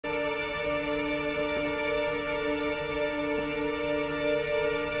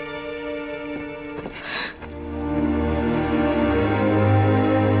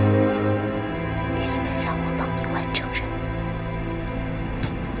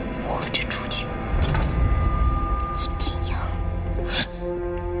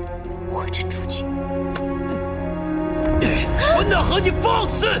大和，你放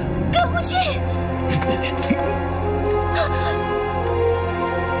肆！干不去。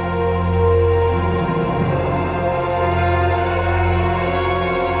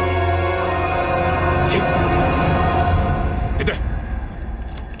停！列队，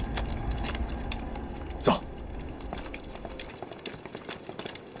走。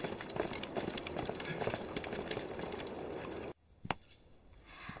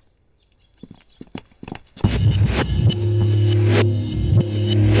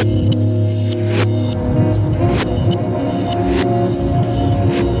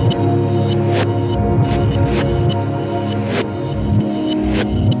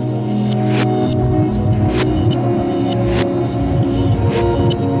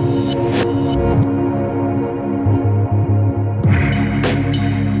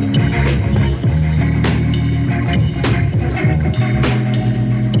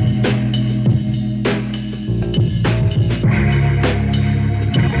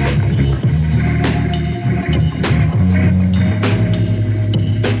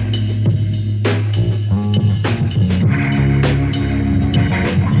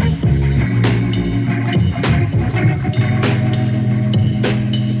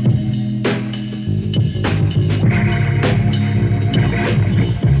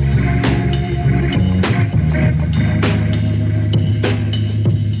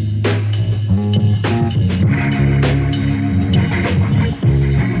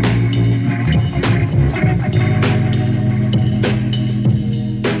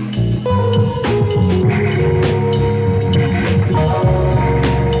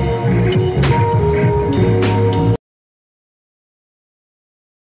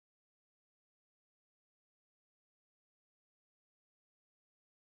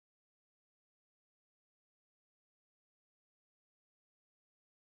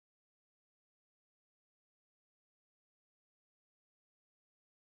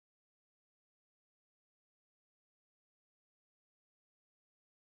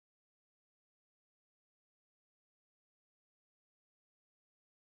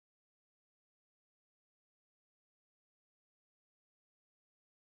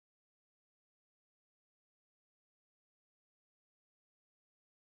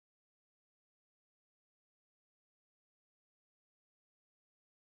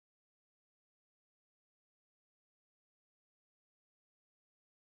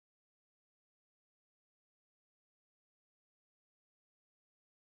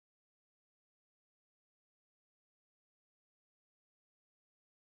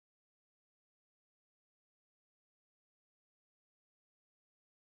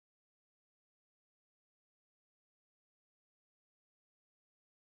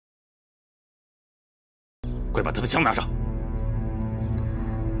快把他的枪拿上！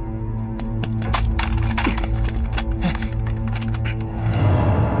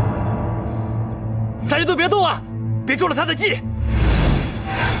大家都别动啊，别中了他的计！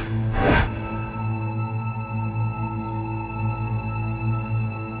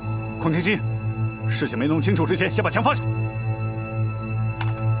邝清新，事情没弄清楚之前，先把枪放下。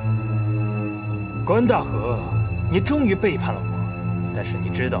关大河，你终于背叛了我，但是你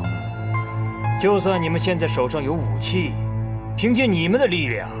知道吗？就算你们现在手上有武器，凭借你们的力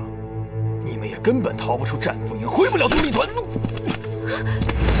量，你们也根本逃不出战俘营，回不了独立团。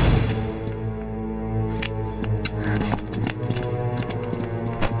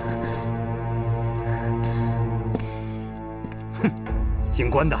哼，姓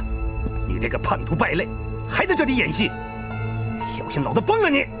关的，你这个叛徒败类，还在这里演戏，小心老子崩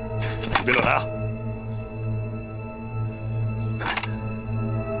了你！别乱来啊！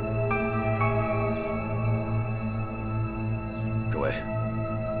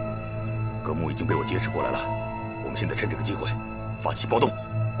葛木已经被我劫持过来了，我们现在趁这个机会发起暴动。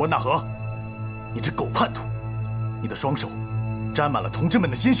关大河，你这狗叛徒，你的双手沾满了同志们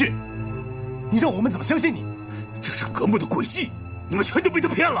的鲜血，你让我们怎么相信你？这是葛木的诡计，你们全都被他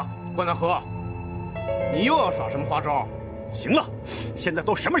骗了。关大河，你又要耍什么花招？行了，现在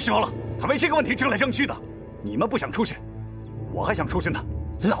都什么时候了，还为这个问题争来争去的？你们不想出去，我还想出去呢。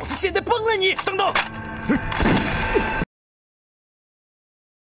老子现在崩了你！等等。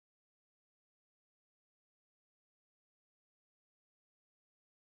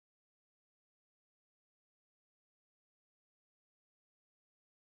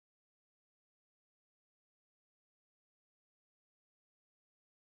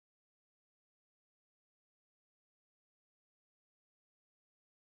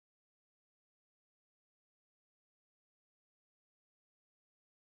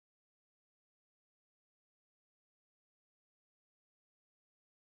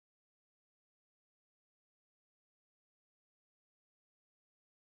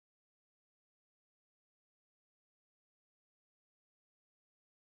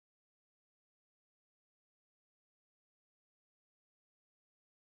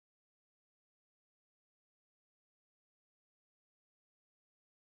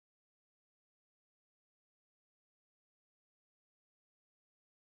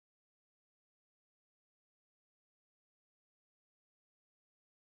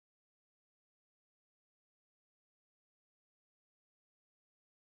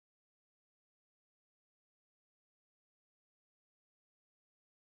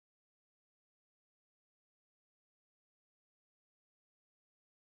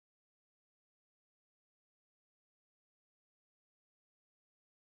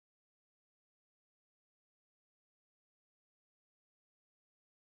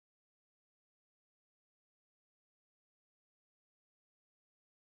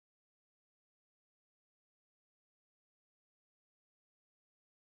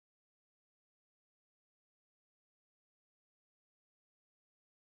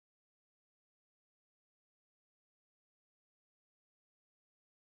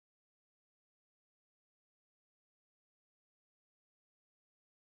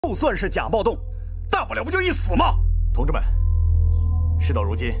就算是假暴动，大不了不就一死吗？同志们，事到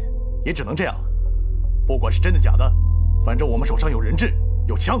如今也只能这样了。不管是真的假的，反正我们手上有人质，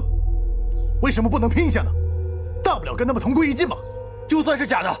有枪，为什么不能拼一下呢？大不了跟他们同归于尽嘛。就算是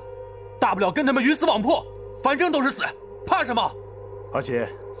假的，大不了跟他们鱼死网破，反正都是死，怕什么？而且，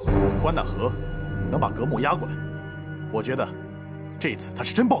关大河能把格木押过来，我觉得这一次他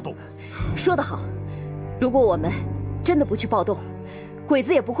是真暴动。说得好，如果我们真的不去暴动，鬼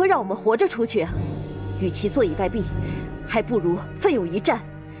子也不会让我们活着出去啊。与其坐以待毙，还不如奋勇一战。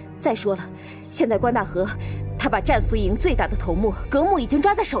再说了，现在关大河他把战俘营最大的头目格木已经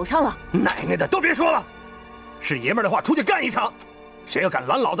抓在手上了。奶奶的，都别说了，是爷们的话，出去干一场。谁要敢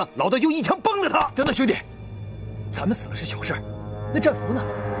拦老子，老子就一枪崩了他。等等，兄弟，咱们死了是小事，那战俘呢？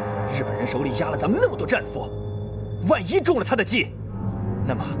日本人手里压了咱们那么多战俘，万一中了他的计，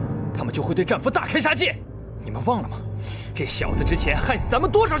那么他们就会对战俘大开杀戒。你们忘了吗？这小子之前害死咱们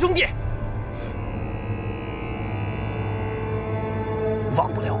多少兄弟？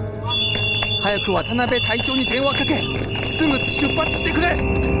忘不了。早く渡辺隊長に電話かけ、すぐ出発してくれ。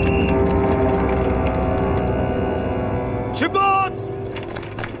出発！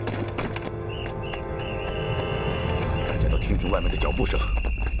大家都听听外面的脚步声，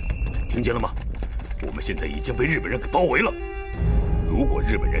听见了吗？我们现在已经被日本人给包围了。如果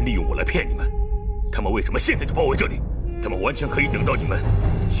日本人利用我来骗你们，他们为什么现在就包围这里？他们完全可以等到你们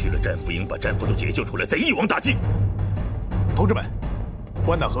去了战俘营，把战俘都解救出来，再一网打尽。同志们，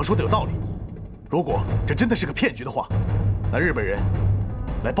关大河说的有道理。如果这真的是个骗局的话，那日本人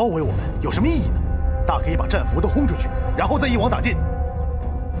来包围我们有什么意义呢？大可以把战俘都轰出去，然后再一网打尽。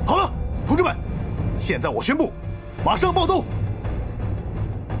好了，同志们，现在我宣布，马上暴动！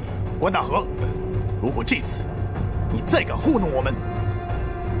关大河，如果这次你再敢糊弄我们，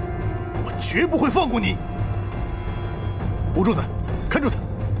我绝不会放过你。吴柱子，看住他！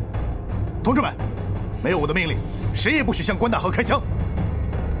同志们，没有我的命令，谁也不许向关大河开枪。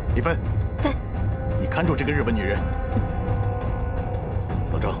李芬，在，你看住这个日本女人。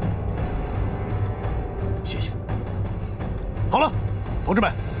老张，谢谢。好了，同志们，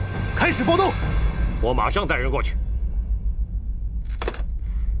开始暴动！我马上带人过去。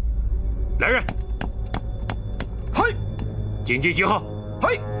来人，嗨，紧急集合！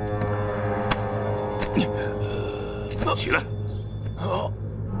嗨，起来！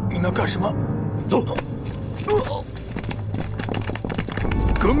你们要干什么？走！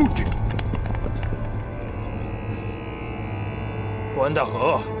革命军！关大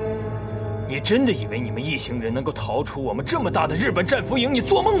河，你真的以为你们一行人能够逃出我们这么大的日本战俘营？你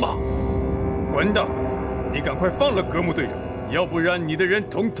做梦吧！关大河，你赶快放了格木队长，要不然你的人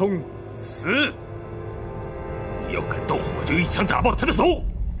统统死！你要敢动，我就一枪打爆他的头！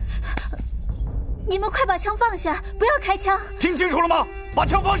你们快把枪放下，不要开枪！听清楚了吗？把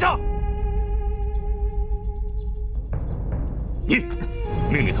枪放下！你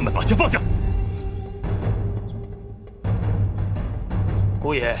命令他们把枪放下。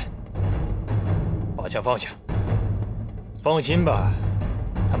姑爷，把枪放下。放心吧，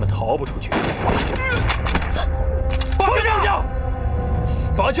他们逃不出去。把枪放下！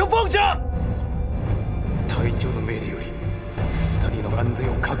把枪放下！隊長の命令より2人の安全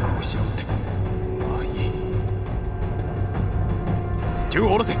を確保しろって。まあいい。銃を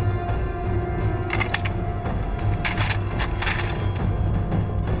下ろせ。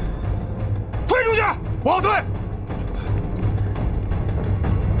退出去！往后退！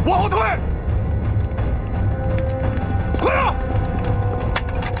往后退！快啊！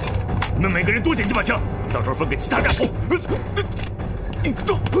你们每个人多捡几把枪，到时候分给其他战俘。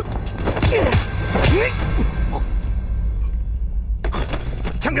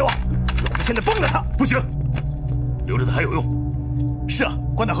枪给我！老子现在崩了他！不行，留着他还有用。是啊，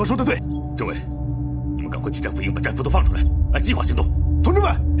关大河说的对。政委，你们赶快去战俘营把战俘都放出来，按计划行动。同志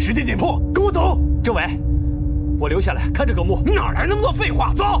们，时间紧迫，跟我走。政委，我留下来看着葛木。哪来那么多废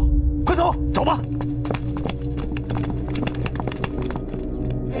话？走，快走，走吧。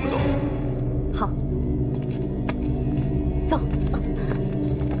我们走。好，走。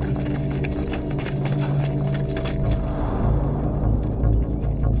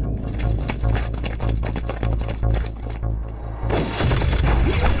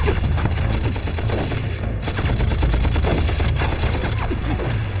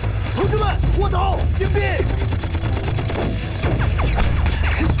同志们，卧倒，迎宾。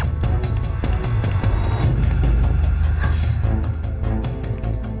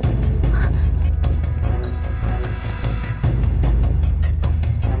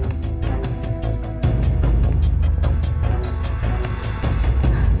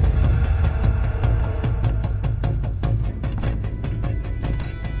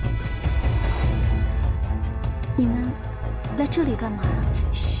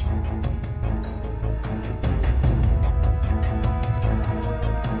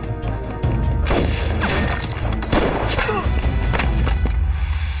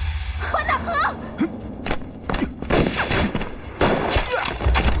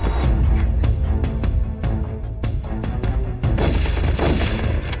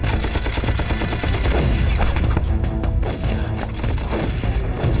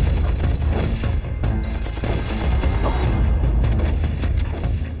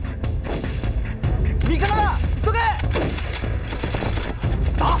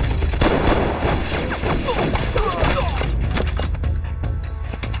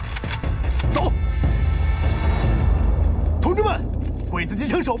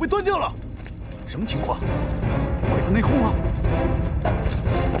手被端掉了，什么情况？鬼子内讧了？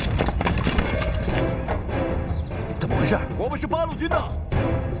怎么回事？我们是八路军的，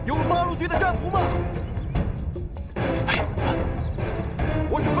有八路军的战俘吗？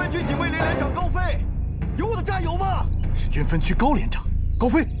我是分区警卫连连长高飞，有我的战友吗？是军分区高连长高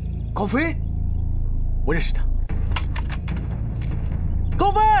飞，高飞，我认识他。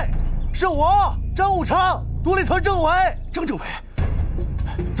高飞，是我张武昌，独立团政委。张政委。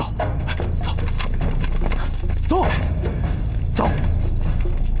 走，走，走！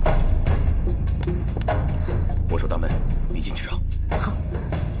我守大门，你进去上。好。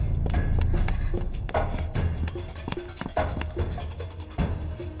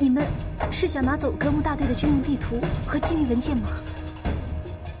你们是想拿走革命大队的军用地图和机密文件吗？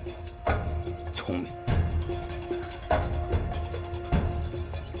聪明。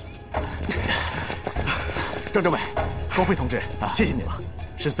张政委，高飞同志，谢谢你了。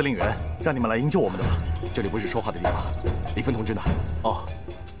 是司令员让你们来营救我们的吧？这里不是说话的地方。李芬同志呢？哦，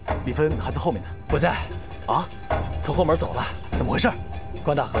李芬还在后面呢。不在。啊？从后门走了。怎么回事？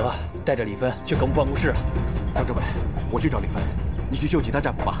关大河带着李芬去革命办公室了。张政委，我去找李芬，你去救其他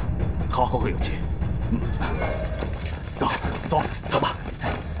战俘吧。好，后会有期。嗯，走，走，走吧。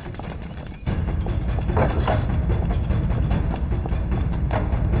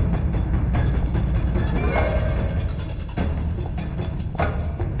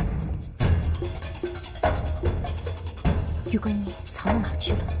 玉观音藏到哪儿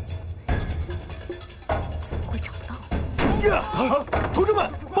去了？怎么会找不到？同志们，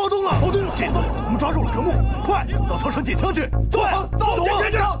暴动了！暴动了！这次我们抓住了革命，快到操场捡枪去！对，走啊！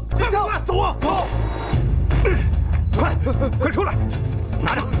捡枪！捡枪！走啊！走！快出来！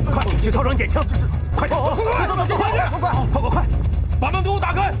拿着，快去操场捡枪！快点！快！把门给我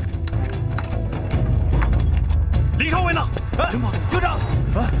打开！李少尉呢？营长，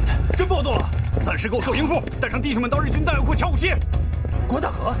真暴动了！ 暂时给我做营副，带上弟兄们到日军弹药库抢武器。关大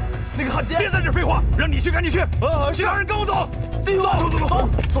河，那个汉奸，别在这废话，让你去赶紧去。其他人跟我走。弟兄们，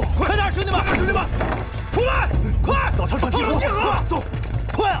走，快点，兄弟们，出来，快，到操场集合，走，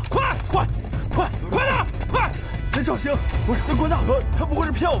快啊，快点，快！任少卿，不是，那关大河他不会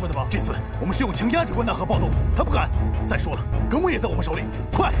是骗我们的吧？这次我们是用枪压制关大河暴动，他不敢。再说了，革命也在我们手里，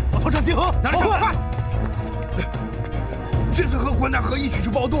快到操场集合，拿着枪，快！ 这次和关大河一起去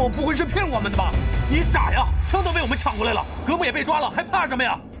暴动，不会是骗我们的吧？你傻呀！枪都被我们抢过来了，革命也被抓了，还怕什么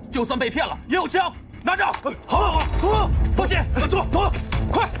呀？就算被骗了，也有枪，拿着。好，走，放心，走，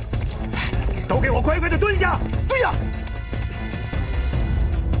快，都给我乖乖的蹲下。对呀，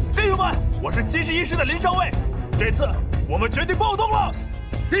弟兄们，我是71师的林少尉，这次我们决定暴动了。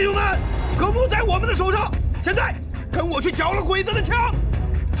弟兄们，革命在我们的手上，现在跟我去缴了鬼子的枪。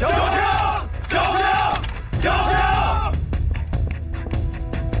缴枪！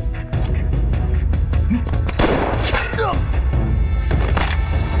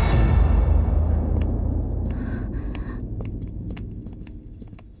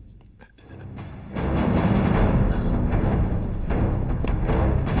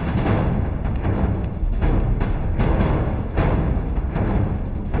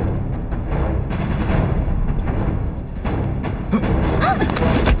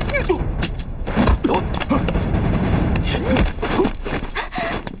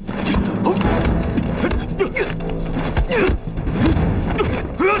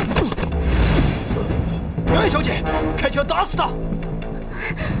 杨小姐，开枪打死他！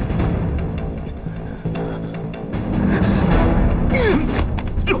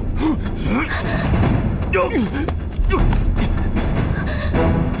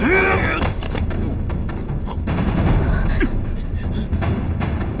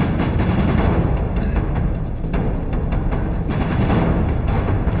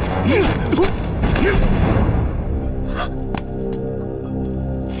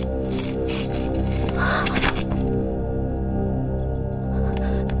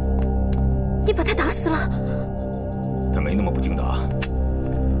你把他打死了？他没那么不经打。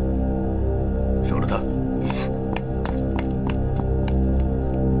他。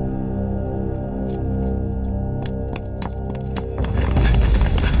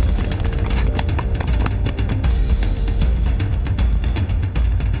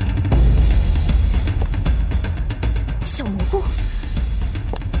小蘑菇，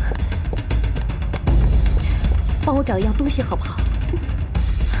帮我找一样东西好不好？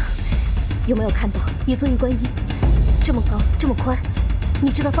有没有看到一座玉观音，这么高，这么宽？你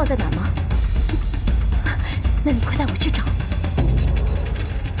知道放在哪儿吗？那你快带我去找。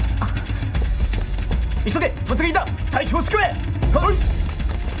急げ、突撃だ。隊長を救え。はい。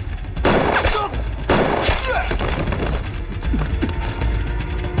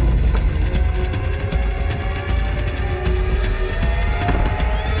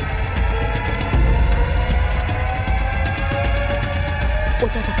我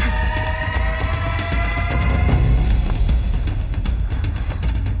找找看。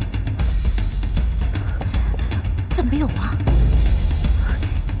怎么没有啊？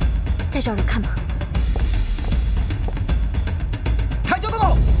再找找看吧。隊長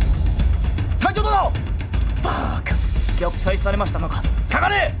殿！隊長殿！バーカ！玉砕されましたのか？かか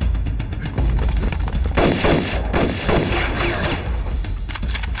れ！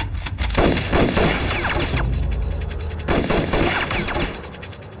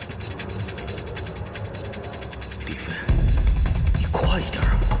李芬，你快一点啊！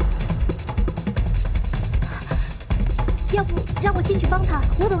要不让我进去帮他？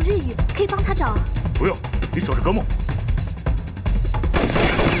我懂日语，可以帮他找。不用，你守着格木。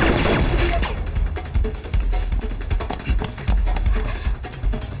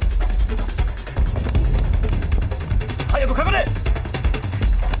早くかかれ！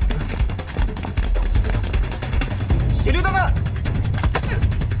手榴弹が！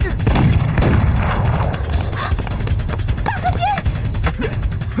大哥军！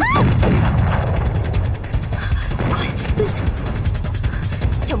快蹲下！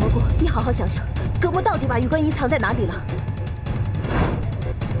小蘑菇，你好好想想，格木到底把玉观音藏在哪里了？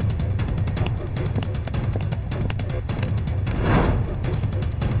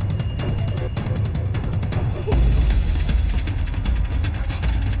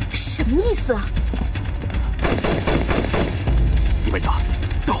什么意思啊？一班长，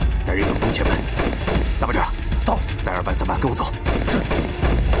到，带人等东前门。大班长，到，带2班、3班跟我走。是。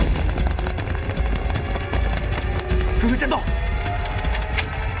准备战斗！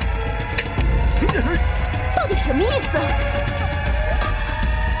到底什么意思？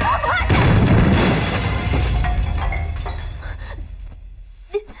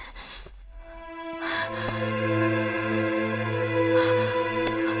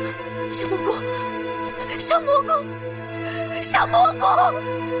小蘑菇，小蘑菇，小蘑菇！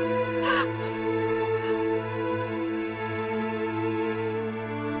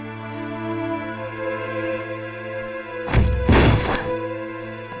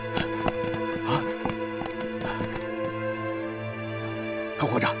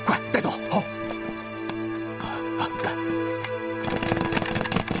活着，快带走！好。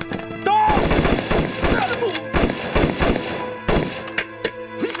到！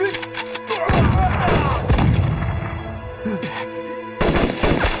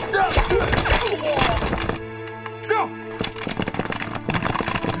上！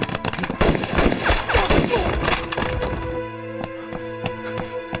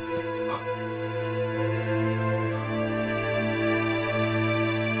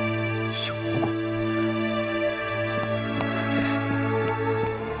小蘑菇，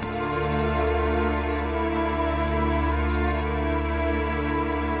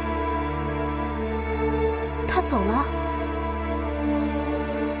他走了。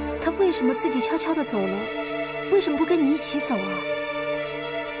他为什么自己悄悄地走了？为什么不跟你一起走啊？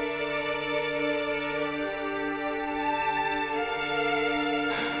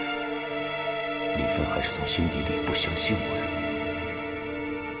李芬还是从心底里不相信我呀。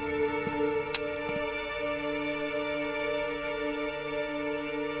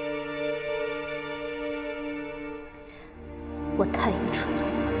我太愚蠢了，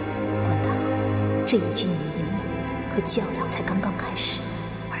关大河，这一局你们赢了，可较量才刚刚开始，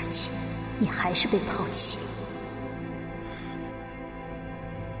而且你还是被抛弃。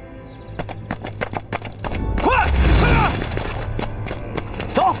快，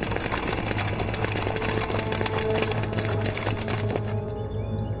走！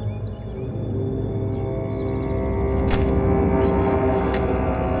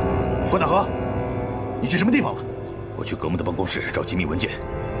关大河，你去什么地方了？我去格木的办公室找机密文件，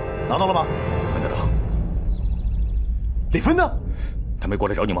拿到了吗？没拿到。李芬呢？他没过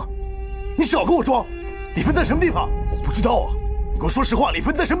来找你吗？你少跟我装！李芬在什么地方？我不知道啊。你给我说实话，李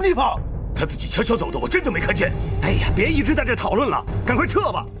芬在什么地方？他自己悄悄走的，我真的没看见。哎呀，别一直在这讨论了，赶快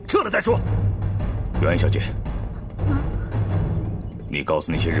撤吧，撤了再说。袁小姐，你告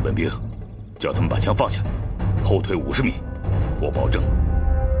诉那些日本兵，叫他们把枪放下，后退50米。我保证，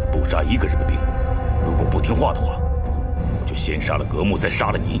不杀一个日本兵。如果不听话的话，我就先杀了格木，再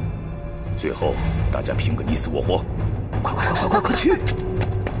杀了你。最后大家拼个你死我活。快去！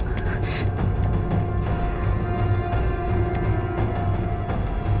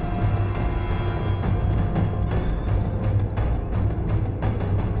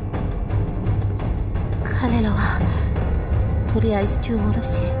彼らはとりあえず銃を下ろ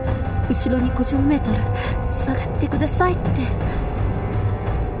し、後ろに50メートル下がってくださいって。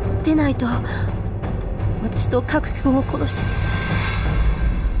でないと私と角木君を殺し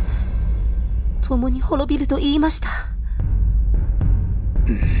共に滅びると言いました。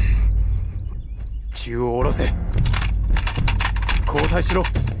銃を下ろせ。交代しろ。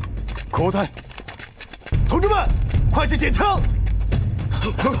交代。同志们，快去捡枪！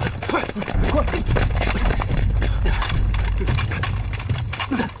快！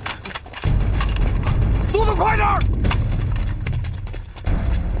速度快点！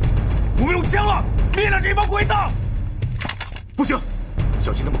我们有枪了，灭了这帮鬼子！不行，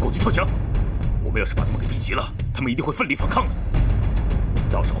小心他们狗急跳墙。我们要是把他们给逼急了，他们一定会奋力反抗的。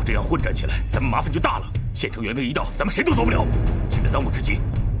到时候这样混战起来，咱们麻烦就大了。县城援兵一到，咱们谁都走不了。现在当务之急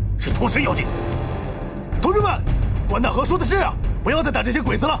是脱身要紧。同志们，关大河说的是啊，不要再打这些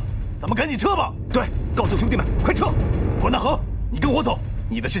鬼子了，咱们赶紧撤吧。对，告诉兄弟们，快撤！关大河，你跟我走，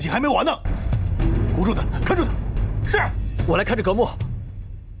你的事情还没完呢。顾柱子，看住他。是，我来看着格木。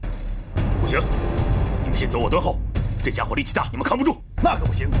不行，你们先走我端后。这家伙力气大，你们扛不住。那可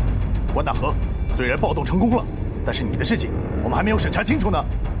不行。关大河，虽然暴动成功了，但是你的事情我们还没有审查清楚呢。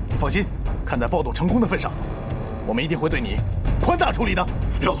你放心，看在暴动成功的份上，我们一定会对你宽大处理的。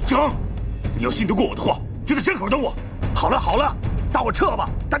老张，你要信得过我的话，就在山口等我。好了，大伙撤吧，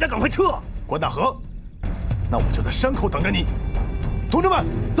大家赶快撤。关大河，那我就在山口等着你。同志们，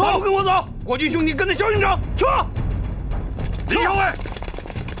走，跟我走。国军兄弟跟着肖营长撤。李校尉，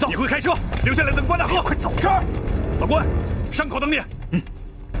你会开车，留下来等关大河。快走！这儿，老关，山口等你。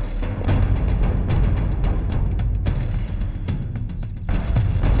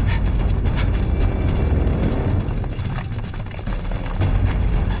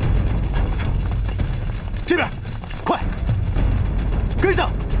这边，快，跟上。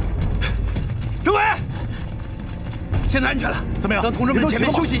政委，现在安全了，怎么样？让同志们前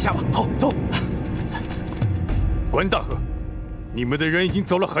面休息一下吧。好，走。关大河，你们的人已经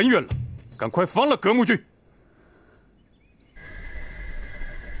走了很远了，赶快放了格木去。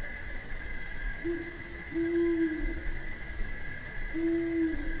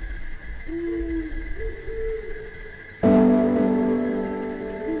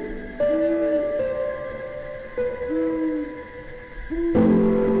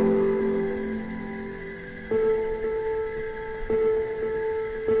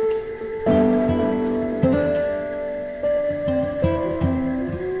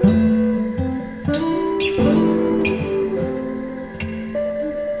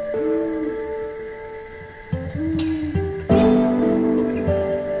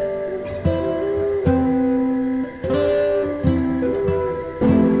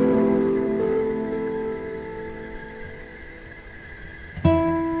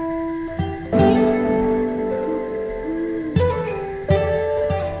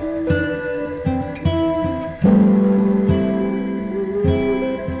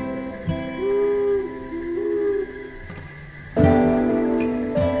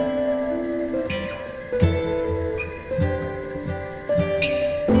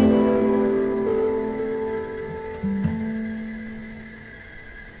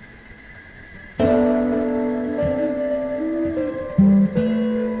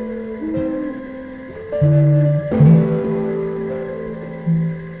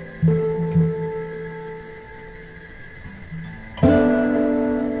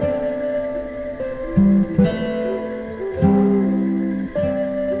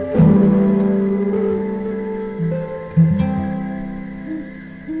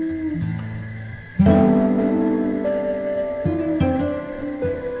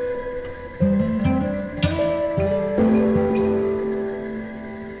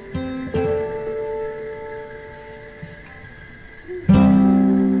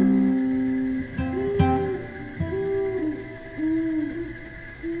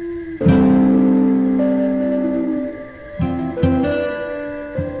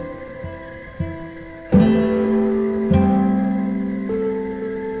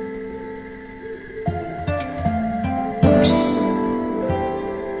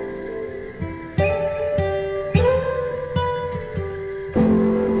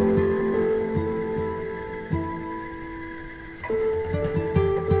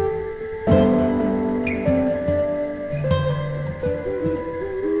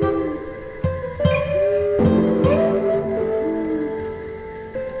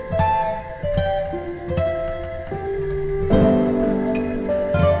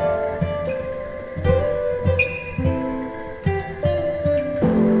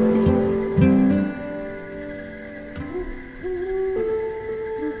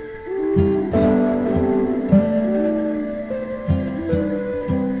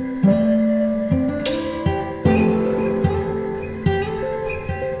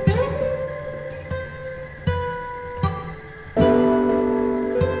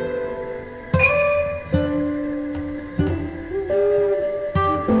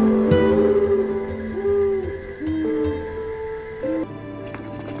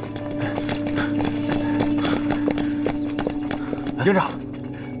营长，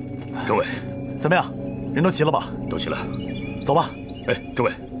政委，怎么样？人都齐了吧？都齐了，走吧。哎，政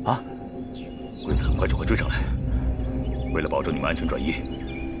委啊，鬼子很快就会追上来。为了保证你们安全转移，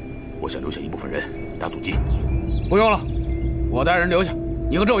我想留下一部分人打阻击。不用了，我带人留下，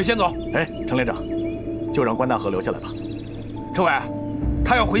你和政委先走。哎，程连长，就让关大河留下来吧。政委，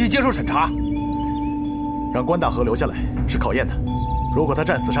他要回去接受审查。让关大河留下来是考验他，如果他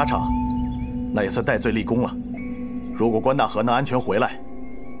战死沙场，那也算戴罪立功了。如果关大河能安全回来，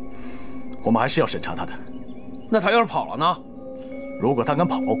我们还是要审查他的。那他要是跑了呢？如果他敢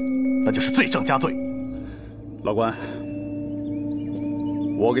跑，那就是罪上加罪。老关，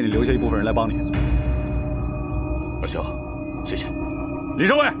我给你留下一部分人来帮你。二肖，谢谢。李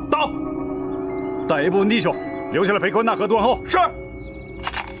政委到，带一部分弟兄留下来陪关大河断后。是。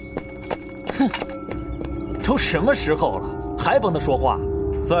哼，都什么时候了，还帮他说话？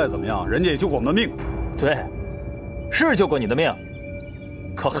再怎么样，人家也救过我们的命。对，是救过你的命，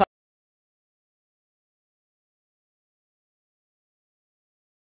可还。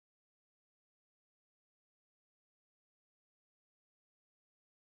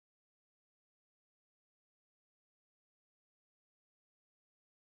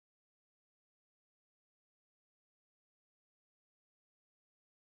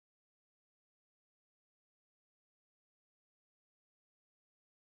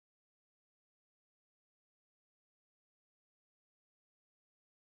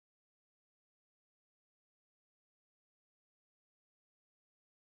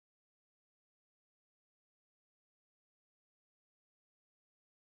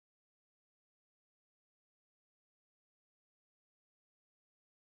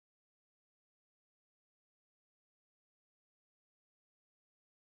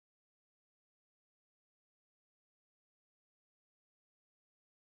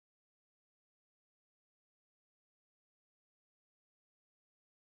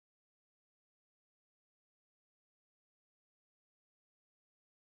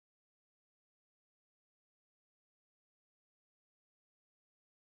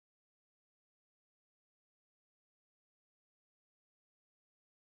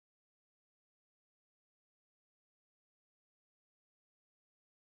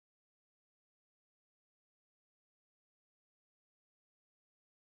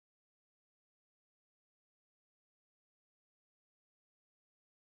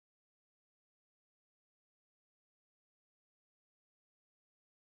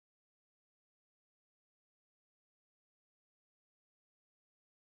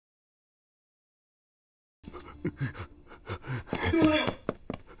中哪有？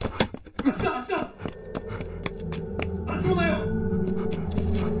下！中哪有？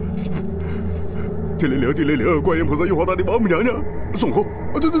天灵灵，观音菩萨玉皇大帝王母娘娘，孙悟空，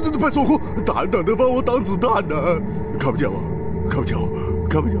对，拜孙悟空，大胆的帮我挡子弹呢！看不见我。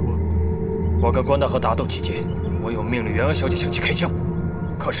我跟关大河打斗期间，我有命令袁安小姐向其开枪，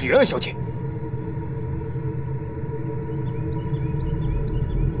可是袁安小姐。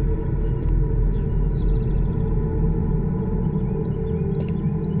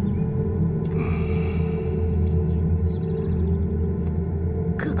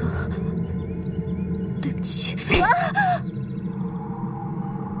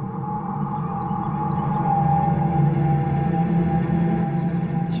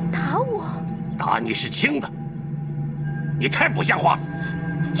打你是轻的，你太不像话了！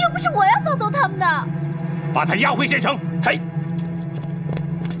又不是我要放走他们的，把他押回县城。嘿，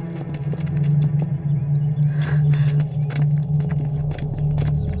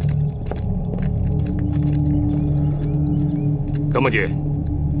葛梦军，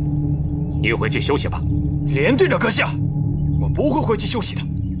你回去休息吧。连队长阁下，我不会回去休息的，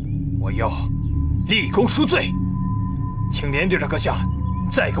我要立功赎罪，请连队长阁下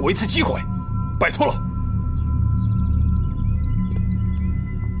再给我一次机会。拜托了。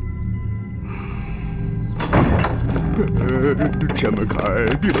天门开，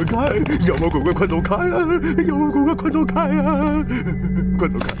地门开，妖魔鬼怪快走开啊！妖魔鬼怪快走开啊！快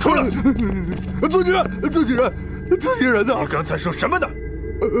走开！出来！自己人呢？你刚才说什么呢？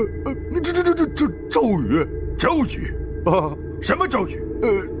这咒语啊？什么咒语？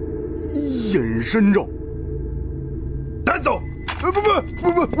隐身咒。带走！不，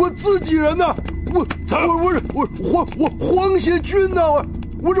我自己人呢？我黄协军呢？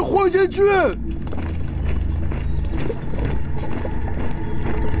我是黄协军。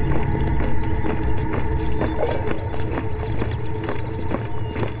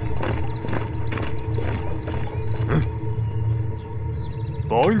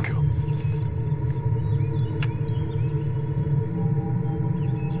Thank you。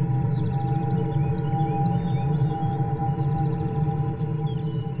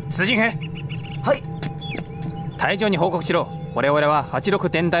通信兵。はい。隊長に報告しろ。我々は86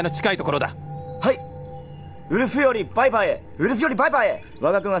電台の近いところだ。はい。ウルフよりバイバイへ。ウルフよりバイバイへ。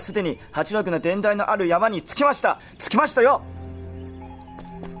我が軍はすでに86の電台のある山に着きました。着きましたよ。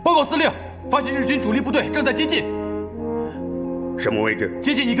报告司令，发现日军主力部队正在接近。什么位置？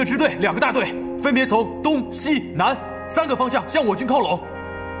接近1个支队，2个大队，分别从东西南3个方向向我军靠拢。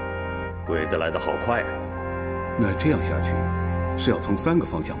鬼子来得好快啊！那这样下去，是要从3个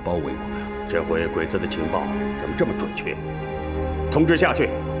方向包围我们。这回鬼子的情报怎么这么准确？通知下去，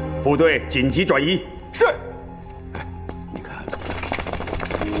部队紧急转移。是。你看，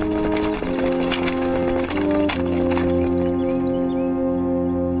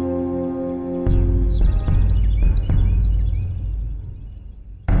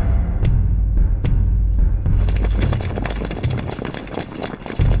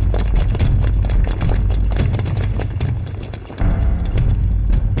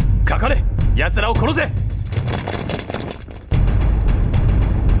かかれ！奴らを殺せ！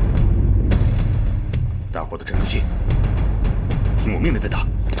大伙都沉住气，听我命令再打。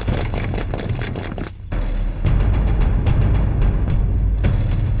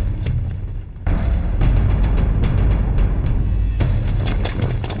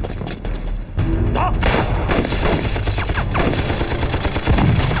打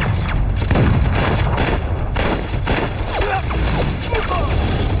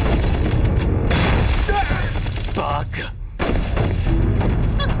！8个！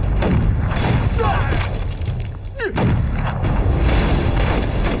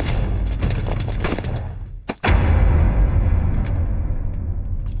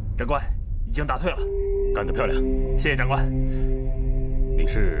长官，已经打退了，干得漂亮！谢谢长官。你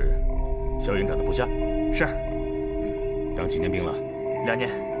是肖营长的部下？是。当几年兵了？2年。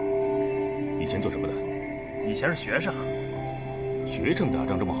以前做什么的？以前是学生。学生打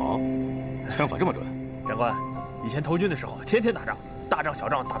仗这么好，枪法这么准？长官，以前投军的时候天天打仗，大仗小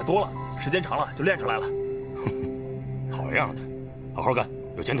仗打得多了，时间长了就练出来了。好样的，好好干，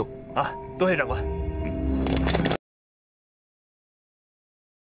有前途啊！多谢长官。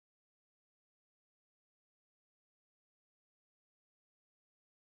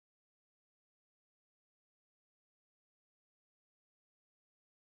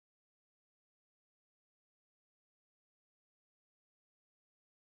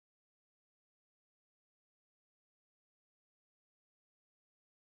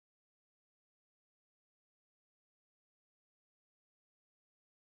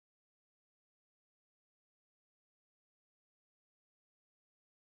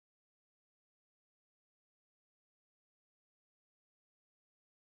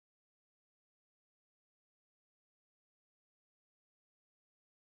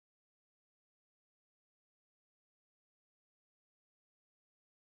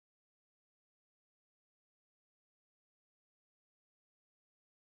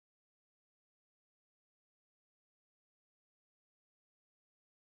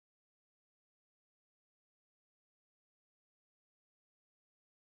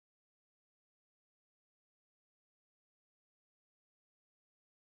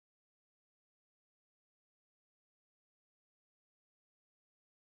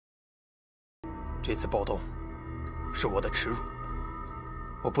这次暴动是我的耻辱，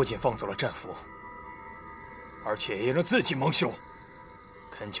我不仅放走了战俘，而且也让自己蒙羞。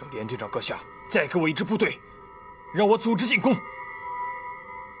恳请连队长阁下再给我一支部队，让我组织进攻。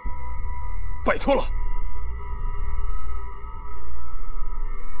拜托了。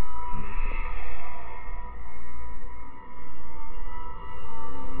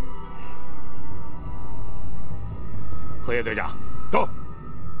荷叶队长，到。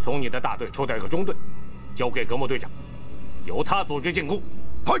从你的大队抽调一个中队，交给葛木队长，由他组织进攻。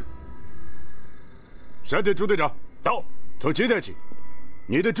嗨，山田中队长到。从今天起，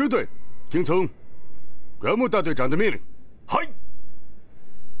你的支队听从葛木大队长的命令。嗨，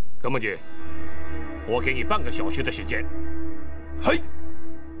葛木君，我给你半个小时的时间。嘿，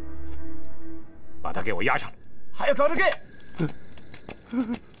把他给我押上来。还有高手给。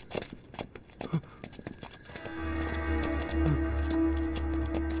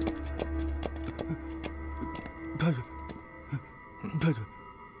大人，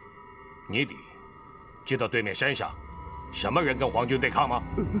你得知道对面山上什么人跟皇军对抗吗？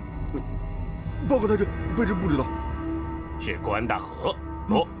报告大人，本人不知道。是关大河？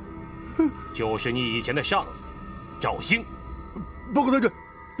不，就是你以前的上司赵兴。报告大人，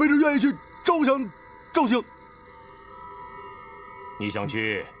本人愿意去招降赵兴。你想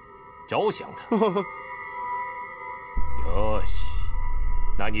去招降他？哟西，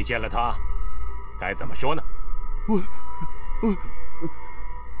那你见了他该怎么说呢？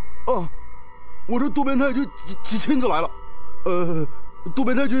啊，我这渡边太君亲自来了。渡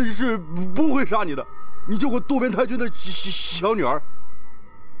边太君是不会杀你的，你救过渡边太君的小女儿。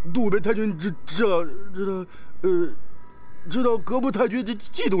渡边太君知道格布太君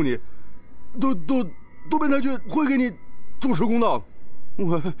嫉妒你，渡边太君会给你主持公道。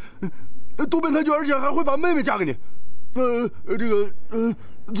渡边太君而且还会把妹妹嫁给你，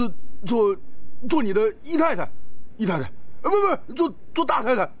做你的姨太太，不做大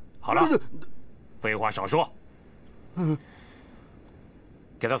太太。好了，废话少说，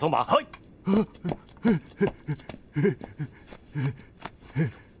给他松绑。嘿，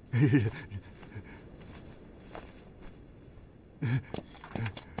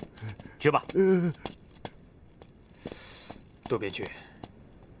去吧。渡边君，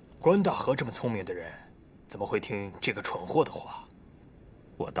关大河这么聪明的人，怎么会听这个蠢货的话？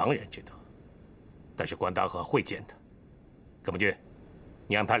我当然知道，但是关大河会见的。葛木君，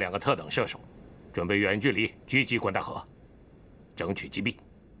你安排2个特等射手，准备远距离狙击关大河，争取击毙。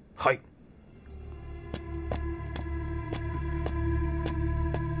嗨。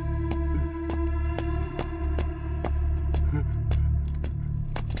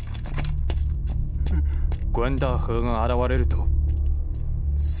关大河が現れると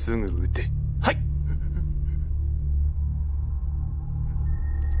すぐ撃て。はい。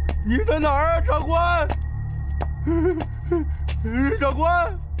你在哪儿啊，长官？长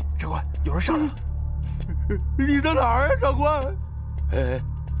官，有人上来了。你在哪儿啊，长官？哎，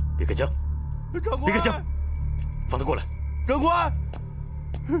别开枪！长官，别开枪，放他过来。长官，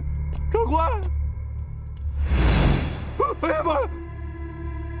哎呀妈！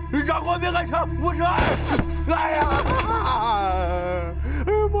长官别开枪，我是哎呀！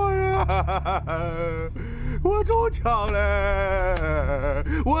哎呀妈呀！我中枪了，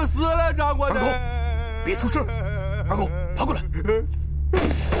我死了，长官！二狗，别出声！二狗，爬过来！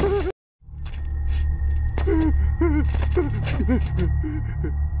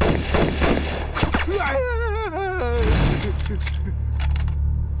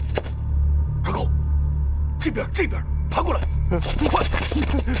二狗，这边，爬过来！快！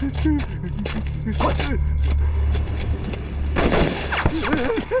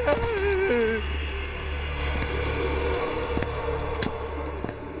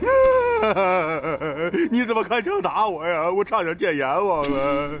你怎么开枪打我呀？我差点见阎王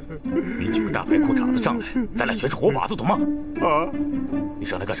了！你几个大白裤衩子上来，咱俩全是活靶子，懂吗？啊！你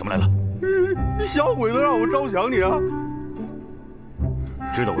上来干什么来了？小鬼子让我招降你啊！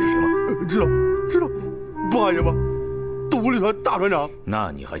知道我是谁吗？知道，不喊什么？独立团大团长。那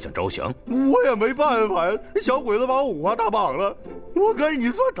你还想招降？我也没办法呀，小鬼子把我五花大绑了，我跟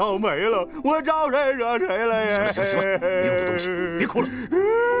你算倒霉了，我招谁惹谁了呀？行了，没用的东西，别哭了。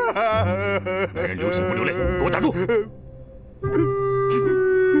男人流血不流泪，给我打住！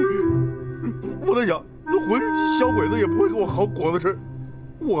我在想，那回去小鬼子也不会给我好果子吃，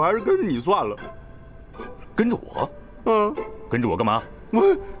我还是跟着你算了。跟着我？啊，跟着我干嘛？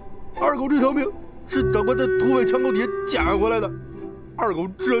二狗这条命是长官在土匪枪口底下捡回来的，二狗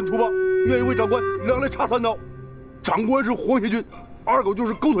知恩图报，愿意为长官两肋插3刀。长官是黄歇军，二狗就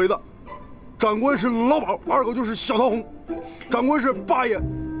是狗腿子；长官是老鸨，二狗就是小桃红；长官是八爷，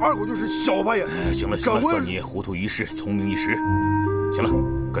二狗就是小八爷。行了，算你糊涂一世，聪明一时。行了，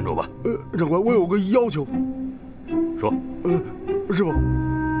跟着我吧。长官，我有个要求。说。师傅，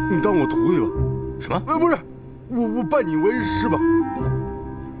你当我徒弟吧。什么？不是，我拜你为师吧。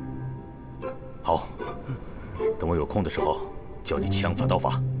好，等我有空的时候教你枪法刀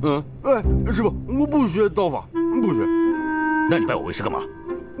法。师傅，我不学刀法，不学。那你拜我为师干嘛？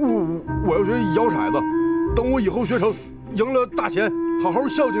我要学摇骰子，等我以后学成，赢了大钱，好好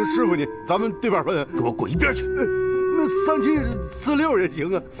孝敬师傅你，咱们对半分。给我滚一边去！那37、46也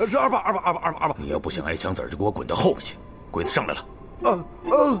行啊，是28。你要不想挨枪子儿，就给我滚到后面去。鬼子上来了。好。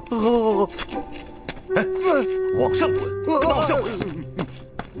哎，往上滚，干嘛往下滚？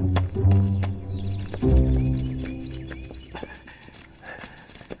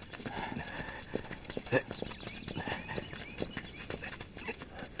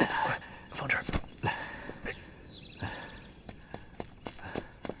放这儿。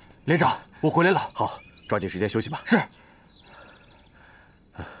连长，我回来了。好，抓紧时间休息吧。是。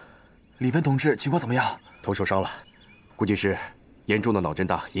李文同志情况怎么样？头受伤了，估计是严重的脑震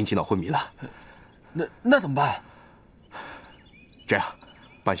荡引起脑昏迷了。那怎么办？这样，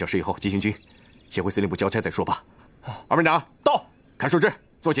半小时以后急行军，先回司令部交差再说吧。二班长到，看树枝，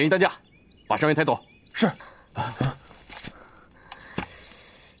做简易担架，把伤员抬走。是。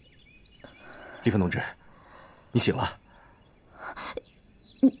李芬同志，你醒了。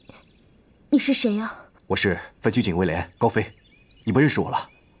你是谁呀？我是分局警卫连高飞，你不认识我了？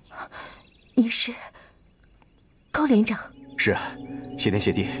你是高连长？是啊，谢天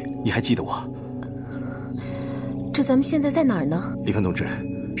谢地，你还记得我？这咱们现在在哪儿呢？李芬同志，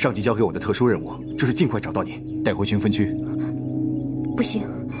上级交给我的特殊任务就是尽快找到你，带回军分区。不行，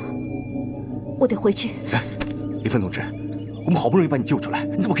我得回去。李芬同志，我们好不容易把你救出来，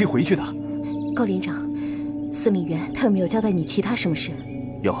你怎么可以回去呢？高连长，司令员他有没有交代你其他什么事？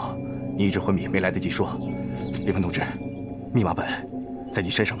有，你一直昏迷，没来得及说。李芬同志，密码本在你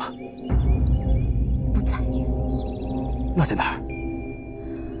身上吗？不在。那在哪儿？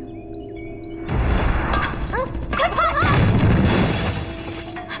快跑啊！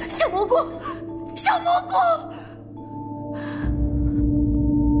小蘑菇，小蘑菇！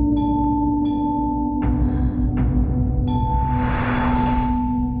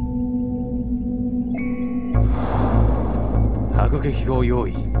迫撃砲用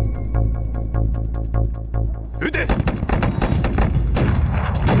意。撃て！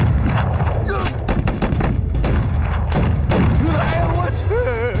我去！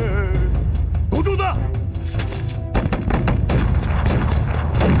鼓柱子！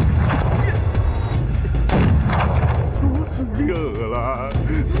死定了！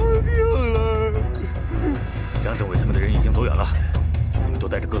死定了！张政委他们的人已经走远了，你们都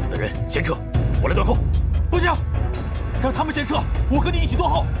带着各自的人先撤，我来断后。不行，让他们先撤，我和你一起断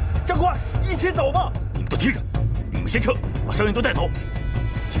后。长官，一起走吧！你们都听着，你们先撤，把伤员都带走。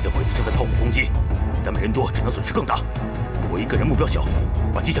现在鬼子正在炮火攻击，咱们人多只能损失更大。我一个人目标小，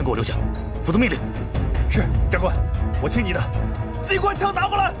把机枪给我留下，服从命令。是，长官，我听你的。机关枪拿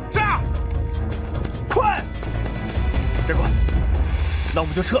过来。是。快！长官，那我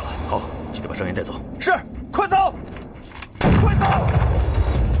们就撤了。好，记得把伤员带走。是，快走！快走！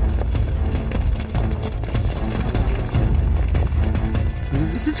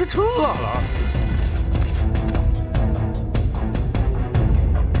这撤了。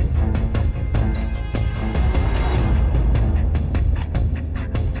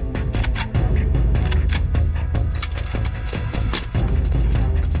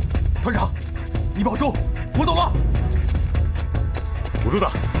团长，你保重，我走了。鼓柱子，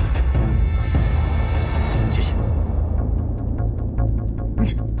谢谢。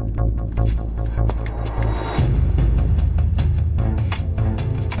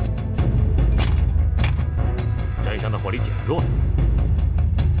战伤的火力减弱了。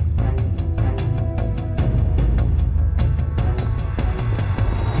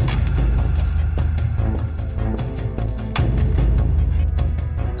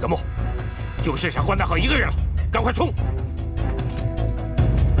干部，就剩下关大河一个人了，赶快冲！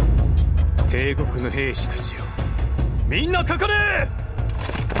帝国の兵士たちよ、みんなかかれ！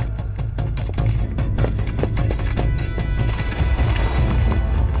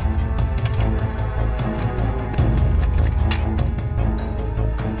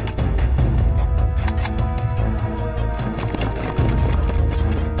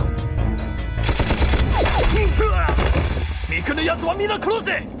味方の奴はみんな殺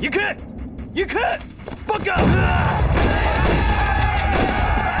せ！行け！行け！バカ！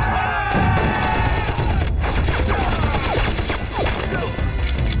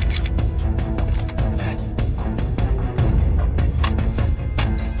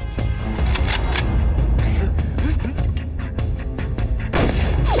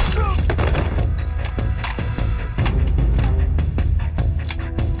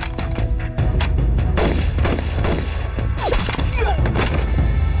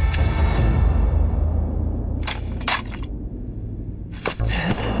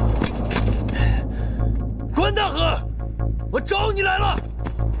关大河，我找你来了！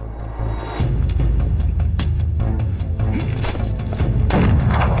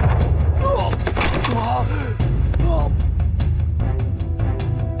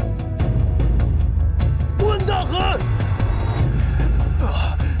关大河！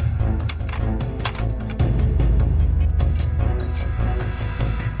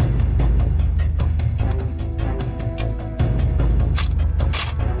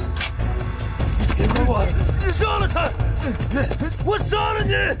别管我！你杀了他！我杀了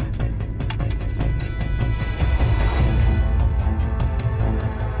你！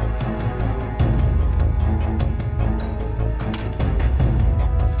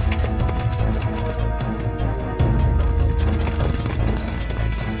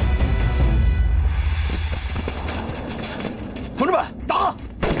同志们，打！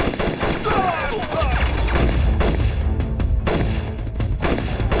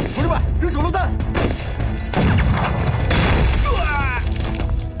同志们，扔手榴弹！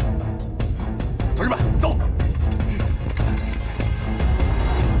同志们，走！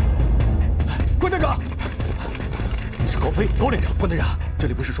关站长，是高飞，高连长。关站长，这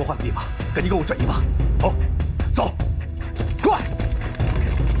里不是说话的地方，赶紧给我转移吧。好，走，快！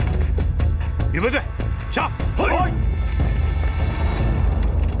预备队，下！嘿！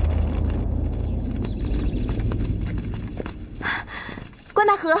关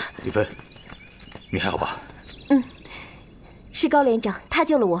大河，李芬，你还好吧？嗯，是高连长，他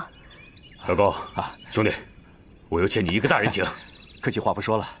救了我。老高啊，兄弟，我又欠你一个大人情。客气话不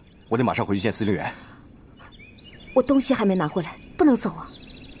说了，我得马上回去见司令员。我东西还没拿回来，不能走啊。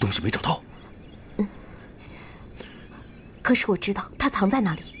东西没找到？嗯。可是我知道他藏在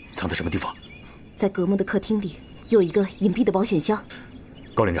哪里。藏在什么地方？在格木的客厅里有一个隐蔽的保险箱。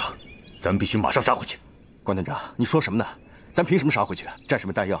高连长，咱们必须马上杀回去。关团长，你说什么呢？咱凭什么杀回去？战士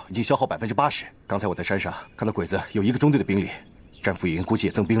们弹药已经消耗80%。刚才我在山上看到鬼子有1个中队的兵力，战俘营估计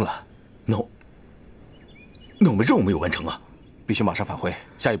也增兵了。那我们任务没有完成啊！必须马上返回，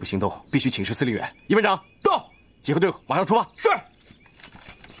下一步行动必须请示司令员。一班长到，集合队伍马上出发。是。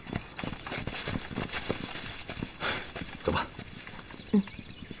走吧。嗯。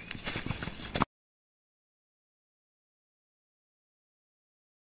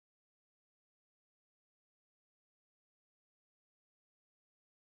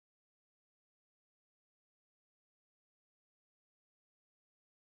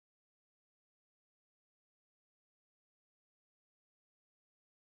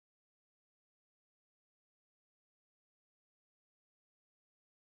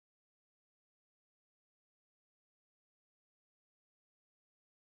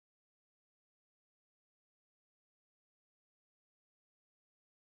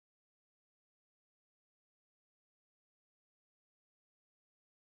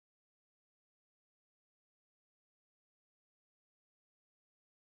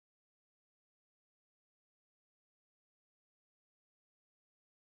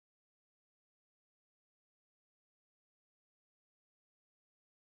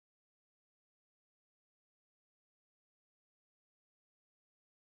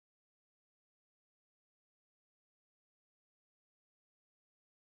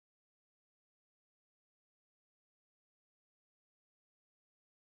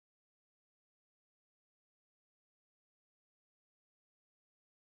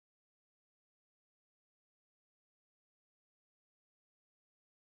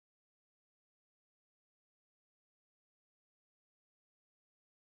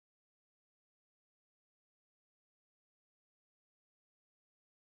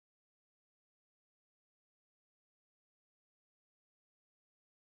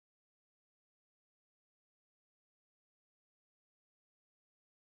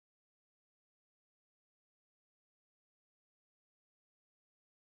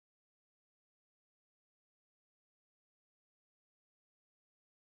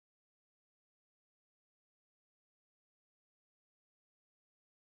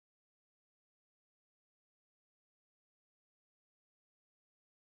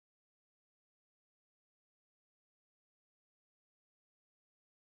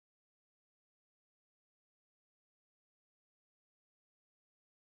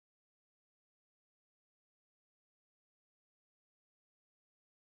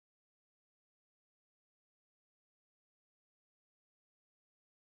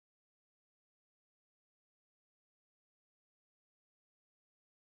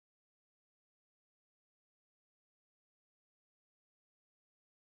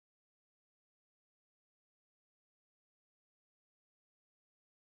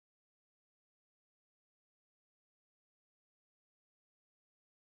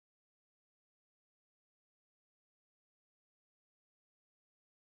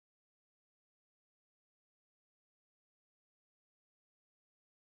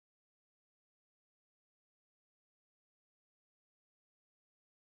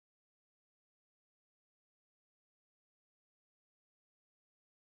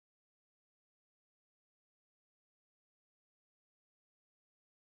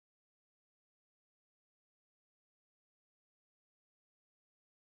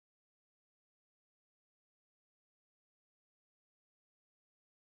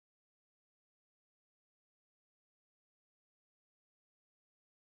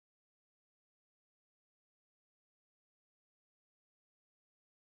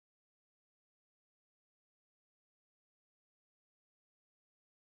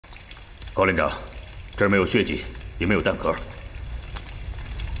高连长，这儿没有血迹，也没有弹壳。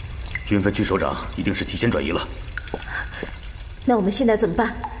军分区首长一定是提前转移了。那我们现在怎么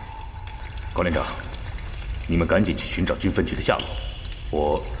办？高连长，你们赶紧去寻找军分区的下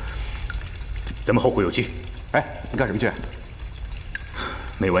落。咱们后会有期。哎，你干什么去？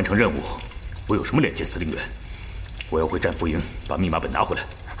没完成任务，我有什么脸见司令员？我要回战俘营把密码本拿回来。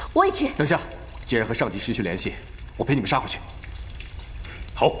我也去。等下，既然和上级失去联系，我陪你们杀回去。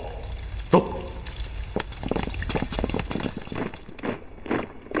好，走。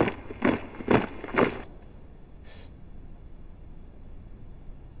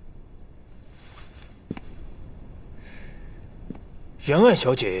袁爱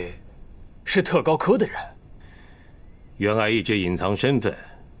小姐是特高科的人。袁爱一直隐藏身份，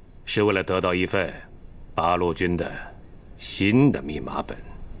是为了得到一份八路军的新的密码本。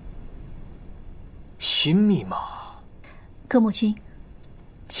新密码？葛木君，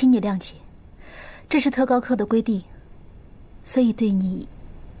请你谅解，这是特高科的规定，所以对你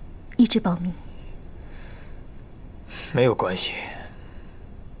一直保密。没有关系，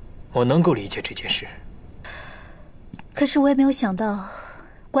我能够理解这件事。可是我也没有想到，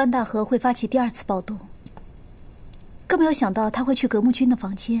关大河会发起第2次暴动，更没有想到他会去葛木君的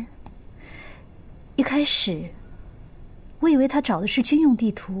房间。一开始，我以为他找的是军用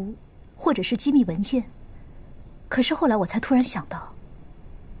地图，或者是机密文件。可是后来我才突然想到，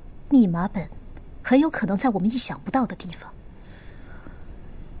密码本很有可能在我们意想不到的地方。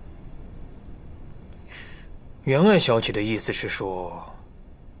袁爱小姐的意思是说，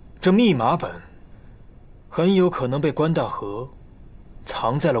这密码本很有可能被关大河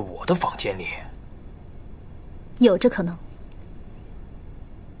藏在了我的房间里。有这可能。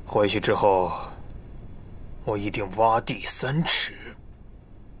回去之后，我一定挖地3尺。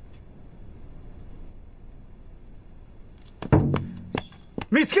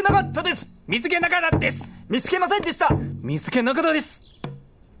見つけなかったです。見つけなかったです。見つけませんでした。見つけなかったです。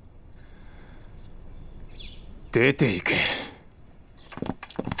出て行け。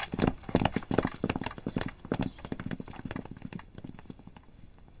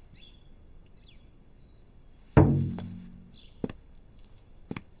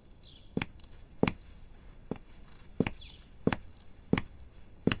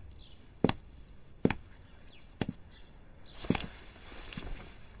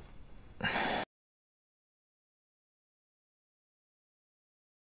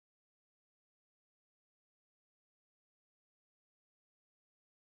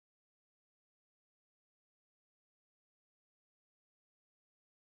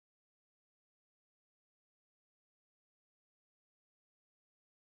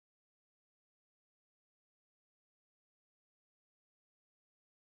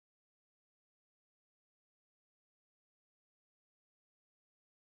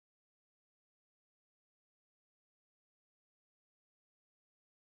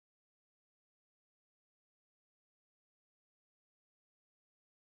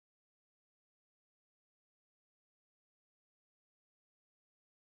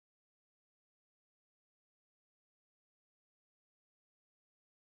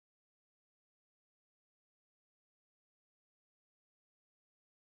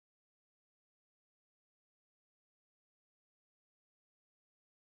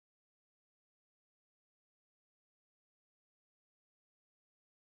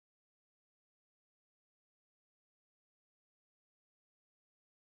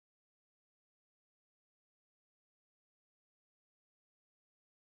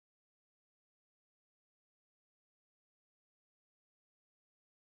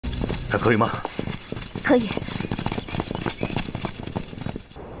还可以吗？可以。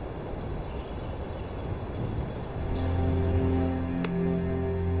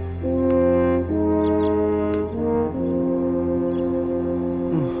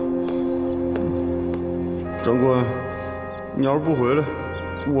长官，你要是不回来，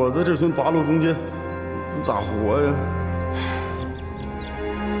我在这群八路中间咋活呀？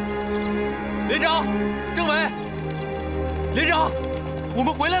连长，政委，连长，我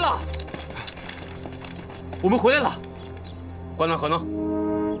们回来了。我们回来了。关大河呢？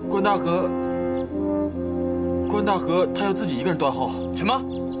关大河，他要自己一个人断后。什么？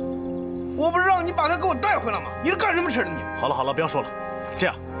我不是让你把他给我带回来吗？你是干什么吃的你？好了好了，不要说了。这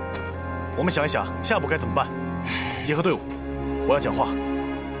样，我们想一想下一步该怎么办。集合队伍，我要讲话。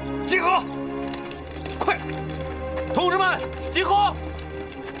集合！快，同志们，集合！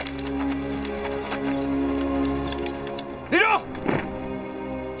连长，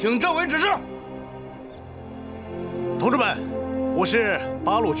请政委指示。同志们，我是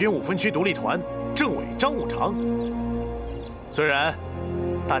八路军5分区独立团政委张武长。虽然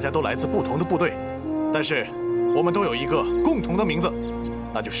大家都来自不同的部队，但是我们都有一个共同的名字，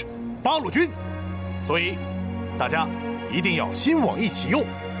那就是八路军。所以大家一定要心往一起用，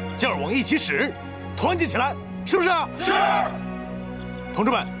劲儿往一起使，团结起来，是不是啊？是。同志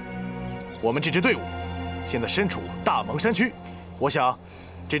们，我们这支队伍现在身处大蒙山区，我想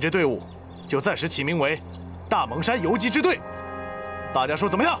这支队伍就暂时起名为大蒙山游击支队。大家说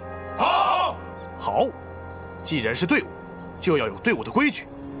怎么样？好。好，既然是队伍，就要有队伍的规矩。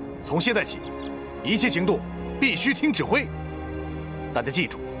从现在起，一切行动必须听指挥。大家记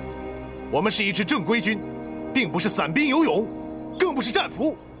住，我们是一支正规军，并不是散兵游勇，更不是战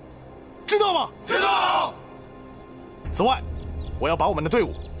俘，知道吗？知道。此外，我要把我们的队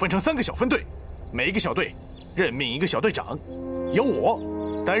伍分成3个小分队，每一个小队任命一个小队长，由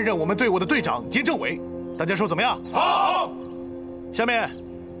我担任我们队伍的队长兼政委。大家说怎么样？好。下面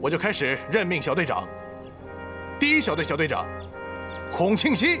我就开始任命小队长。第1小队小队长孔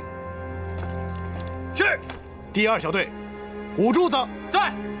庆熙，是。第2小队武柱子，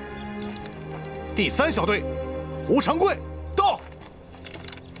在。第3小队胡长贵，到。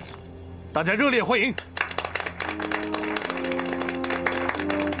大家热烈欢迎。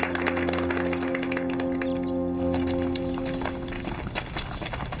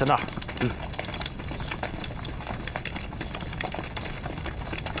在那儿。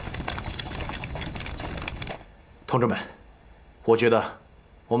同志们，我觉得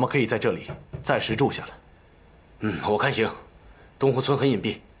我们可以在这里暂时住下了。我看行。东湖村很隐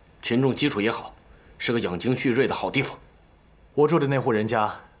蔽，群众基础也好，是个养精蓄锐的好地方。我住的那户人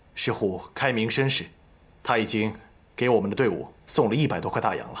家是户开明绅士，他已经给我们的队伍送了100多块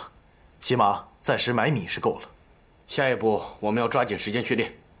大洋了，起码暂时买米是够了。下一步我们要抓紧时间训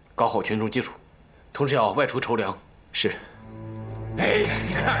练，搞好群众基础，同时要外出筹粮。是。哎，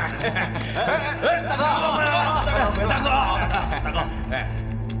你看，大哥，哎，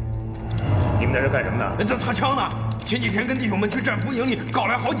你们在这干什么呢？这擦枪呢。前几天跟弟兄们去战俘营里搞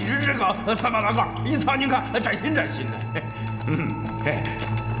来好几只这个3八大盖，一擦您看，崭新崭新的。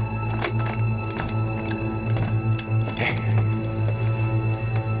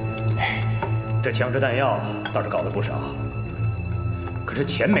这枪支弹药倒是搞了不少，可是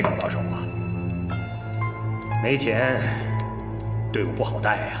钱没搞到手啊。没钱，队伍不好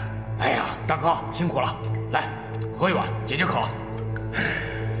带呀。哎呀，大哥辛苦了，来喝一碗解解渴。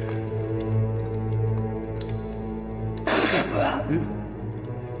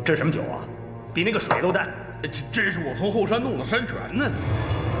这是什么酒啊？比那个水都淡。这是我从后山弄的山泉呢。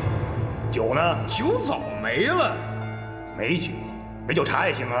酒呢？酒早没了。没酒，没酒茶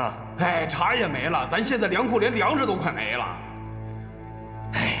也行啊。哎，茶也没了，咱现在粮库连粮食都快没了。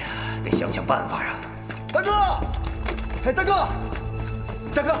哎呀，得想想办法啊！大哥，哎，大哥，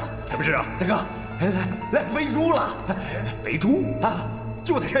什么事啊？大哥，来围猪了！围猪啊，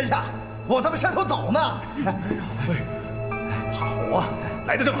就在山下，往咱们山头走呢。好啊，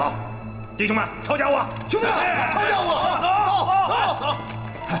来得正好，弟兄们，抄家伙！兄弟们，抄家伙！走！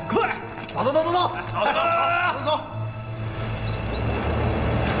快，走！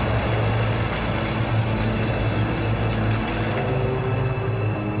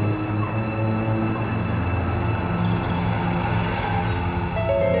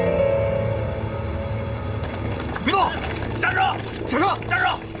别动！下车！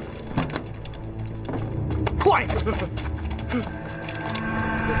快！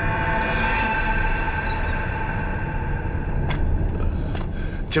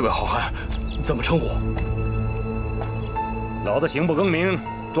这位好汉怎么称呼？老子行不更名，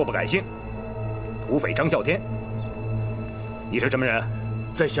坐不改姓，土匪张啸天。你是什么人？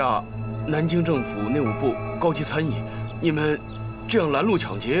在下南京政府内务部高级参议。你们这样拦路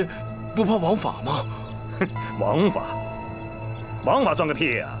抢劫，不怕枉法吗？枉法？枉法算个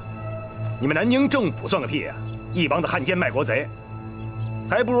屁呀！你们南京政府算个屁呀！一帮子汉奸卖国贼，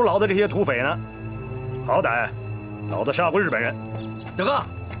还不如老子这些土匪呢。好歹老子杀过日本人。大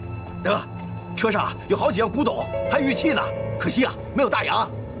哥，车上有好几样古董，还有玉器呢，可惜啊，没有大洋。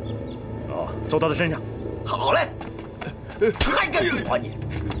哦，走到他身上。好嘞，还敢躲你？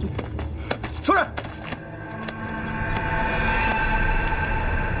出来！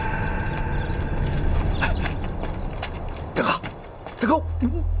大哥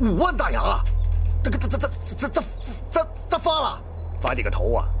，5万大洋啊！咱发了，发你个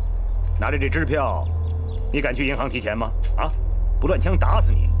头啊！拿着这支票，你敢去银行提钱吗？啊，不乱枪打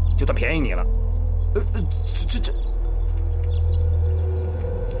死你，就算便宜你了。这，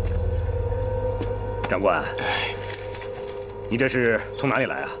长官，你这是从哪里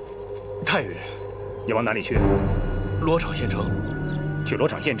来啊？太原。你往哪里去？罗场县城。去罗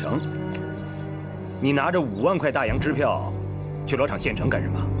场县城？你拿着5万块大洋支票，去罗场县城干什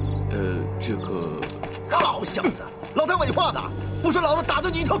么？这个老小子，老太尾话的，不说老子打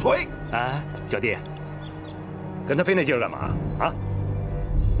断你一条腿！啊，小弟，跟他费那劲儿干嘛？啊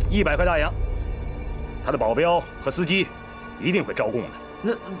，100块大洋，他的保镖和司机一定会招供的。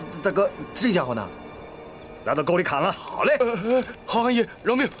那大哥，这家伙呢？拉到沟里砍了。好嘞，好汉爷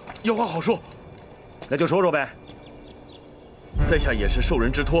饶命，有话好说。那就说说呗。在下也是受人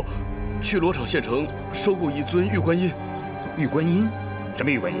之托，去罗场县城收购一尊玉观音。玉观音？什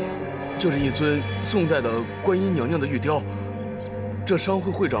么玉观音？就是一尊宋代的观音娘娘的玉雕。这商会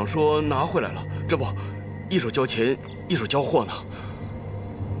会长说拿回来了，这不，一手交钱，一手交货呢。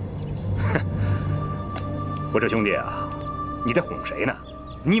我这兄弟啊，你在哄谁呢？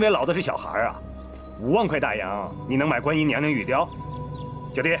你以为老子是小孩啊？5万块大洋，你能买观音娘娘玉雕？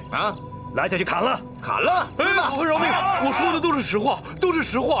小弟啊，来下去砍了，砍了！哎，饶命！我说的都是实话，都是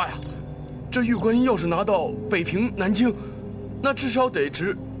实话呀。这玉观音要是拿到北平、南京，那至少得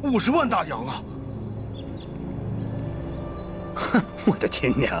值50万大洋啊！哼，我的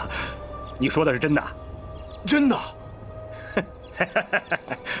亲娘，你说的是真的？真的。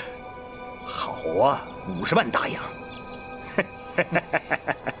好啊，50万大洋。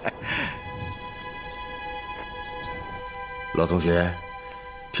老同学，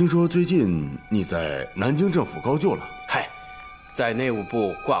听说最近你在南京政府高就了？嗨，在内务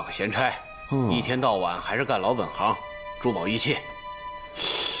部挂个闲差，一天到晚还是干老本行，珠宝玉器。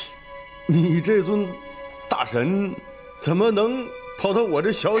你这尊大神怎么能跑到我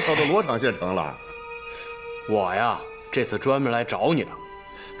这小小的罗场县城了？我呀，这次专门来找你的。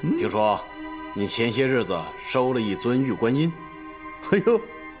听说你前些日子收了一尊玉观音。哎呦，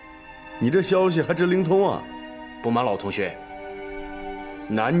你这消息还真灵通啊！不瞒老同学，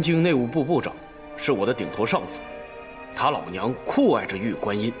南京内务部部长是我的顶头上司，他老娘酷爱这玉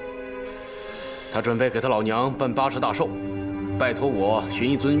观音，他准备给他老娘办80大寿，拜托我寻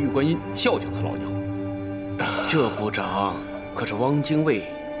一尊玉观音孝敬他老娘。这部长可是汪精卫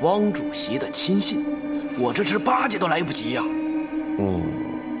汪主席的亲信，我这是巴结都来不及呀。哦，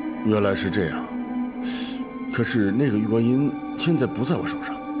原来是这样。可是那个玉观音现在不在我手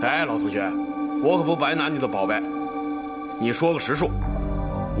上。哎，老同学，我可不白拿你的宝贝。你说个实数，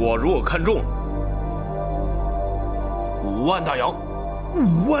我如果看中5万大洋。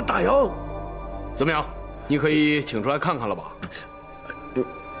5万大洋？怎么样？你可以请出来看看了吧？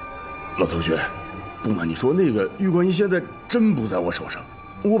老同学，不瞒你说，那个玉观音现在真不在我手上，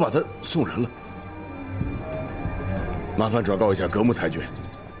我把它送人了。麻烦转告一下格木太君，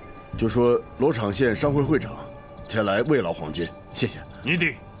就说罗场县商会会长前来慰劳皇军，谢谢。你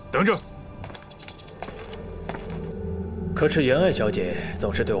得等着。可是袁爱小姐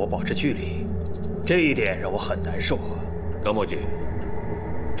总是对我保持距离，这一点让我很难受。格木君，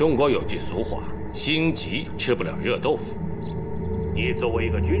中国有句俗话，心急吃不了热豆腐。你作为一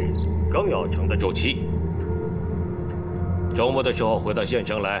个军人，更要沉得住气。周末的时候回到县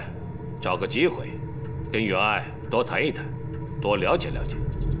城来，找个机会跟袁爱多谈一谈，多了解了解。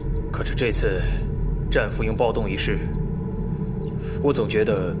可是这次战俘营暴动一事，我总觉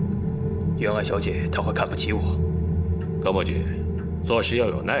得袁爱小姐她会看不起我。格木君，做事要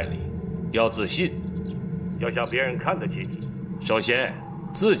有耐力，要自信，要向别人看得起你。首先，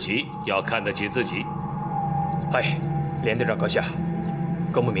自己要看得起自己。哎，连队长阁下，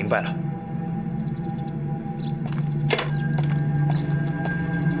格木明白了。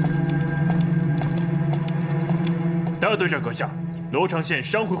大队长阁下，罗场县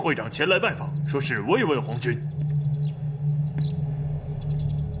商会会长前来拜访，说是慰问皇军。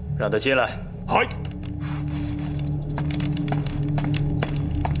让他进来。嗨。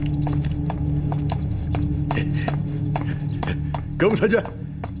格木太君，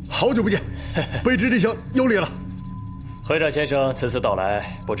好久不见，卑职弟兄有礼了。会长先生此次到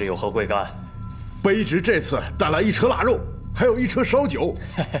来，不知有何贵干？卑职这次带来1车腊肉，还有1车烧酒，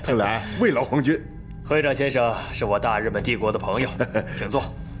特来慰劳皇军。会长先生是我大日本帝国的朋友，请坐。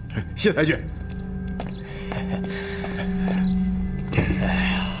谢太君。哎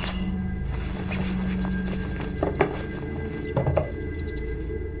呀，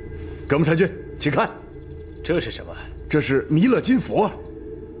格木太君，请看，这是什么？这是弥勒金佛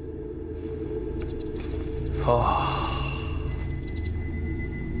啊！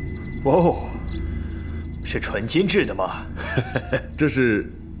哦，是纯金制的吗？这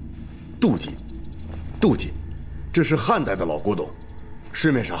是镀金，镀金，这是汉代的老古董，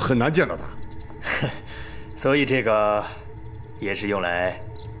市面上很难见到它。所以这个也是用来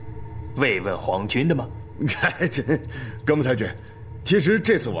慰问皇军的吗？哎，这格木太君，其实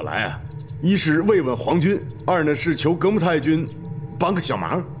这次我来啊，一是慰问皇军，二呢是求格木太君帮个小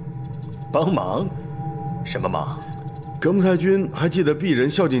忙。帮忙？什么忙？格木太君还记得鄙人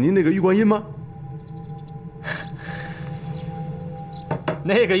孝敬您那个玉观音吗？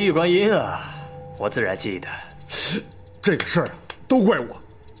那个玉观音啊，我自然记得。这个事儿都怪我，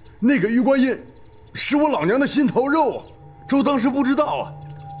那个玉观音是我老娘的心头肉啊，这我当时不知道啊。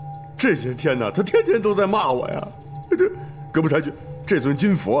这些天呢，他天天都在骂我呀。这格木太君，这尊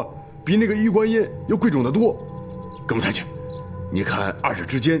金佛比那个玉观音要贵重得多。葛木太君，你看二者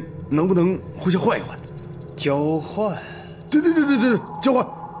之间能不能互相换一换？交换？对，交换。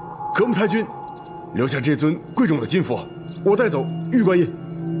葛木太君留下这尊贵重的金佛，我带走玉观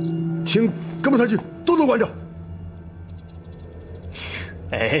音，请葛木太君多多关照。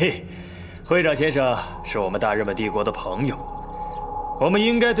哎，会长先生是我们大日本帝国的朋友，我们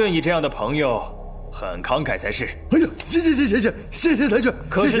应该对你这样的朋友很慷慨才是。哎呀，谢谢太君。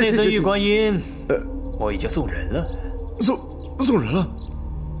可是那尊玉观音，我已经送人了。送人了？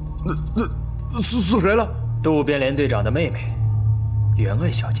那送谁了？渡边连队长的妹妹，员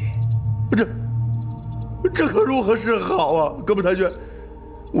外小姐。这可如何是好啊，葛木太君！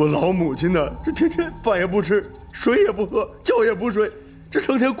我老母亲呢，这天天饭也不吃，水也不喝，觉也不睡，这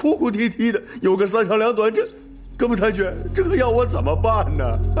成天哭哭啼啼的，有个三长两短，这葛木太君，这可要我怎么办呢？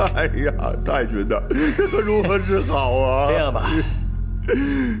哎呀，太君呐，这可如何是好啊！这样吧，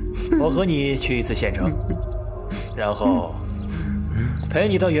我和你去一次县城，然后陪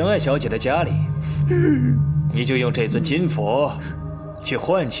你到员外小姐的家里，你就用这尊金佛去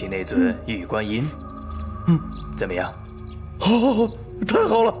唤起那尊玉观音，怎么样？好，太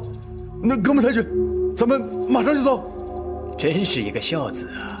好了！那葛木太君，咱们马上就走。真是一个孝子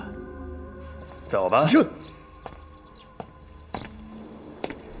啊！走吧。行。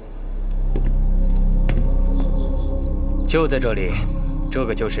就在这里，这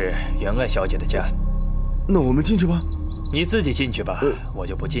个就是员外小姐的家。那我们进去吧。你自己进去吧，我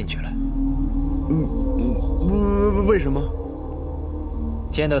就不进去了。为什么？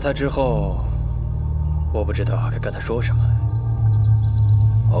见到他之后，我不知道该跟他说什么。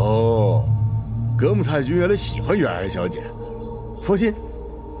哦，葛木太君原来喜欢员外小姐。放心，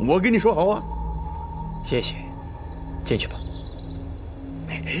我跟你说好话。谢谢，进去吧。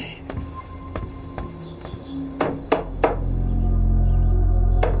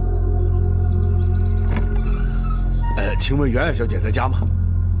请问员外小姐在家吗？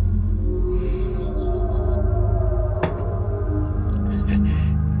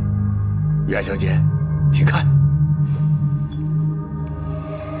员外小姐，请看。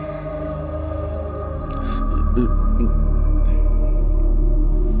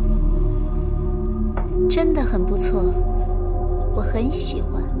真的很不错，我很喜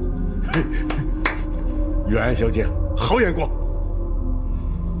欢。员外小姐，好眼光。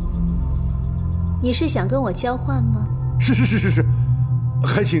你是想跟我交换吗？是，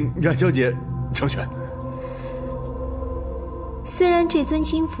还请袁小姐成全。虽然这尊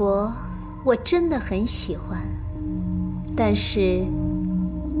金佛我真的很喜欢，但是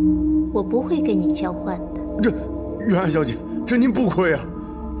我不会跟你交换的。袁小姐，这您不亏啊！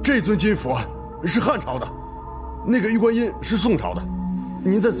这尊金佛是汉朝的，那个玉观音是宋朝的，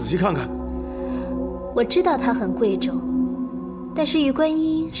您再仔细看看。我知道它很贵重，但是玉观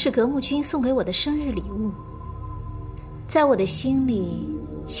音是葛木君送给我的生日礼物，在我的心里，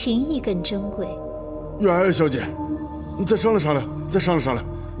情谊更珍贵。袁小姐，你再商量商量，再商量商量，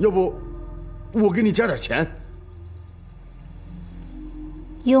要不我给你加点钱。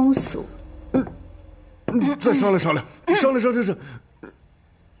庸俗。再商量商量，商量。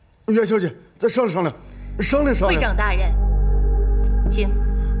袁小姐，再商量商量，商量。会长大人，请。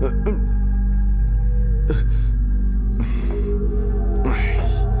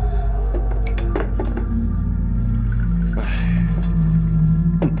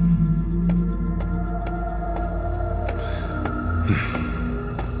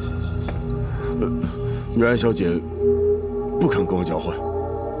袁小姐不肯跟我交换，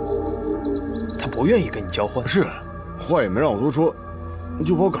她不愿意跟你交换。是，话也没让我多说，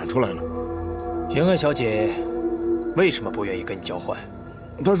就把我赶出来了。员外小姐为什么不愿意跟你交换？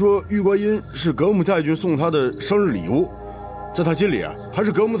她说玉观音是葛木太君送她的生日礼物，在她心里啊，还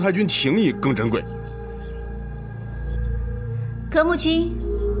是葛木太君情谊更珍贵。葛木君，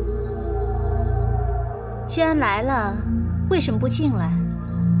既然来了，为什么不进来？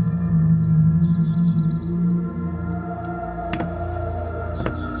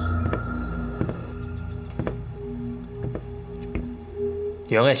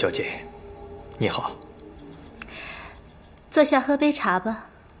员外小姐，你好。坐下喝杯茶吧。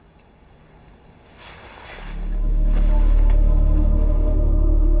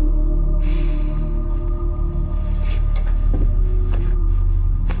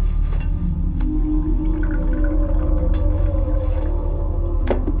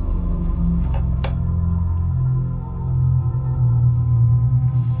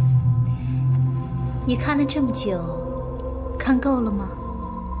你看了这么久，看够了吗？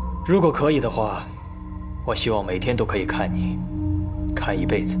如果可以的话，我希望每天都可以看你，看一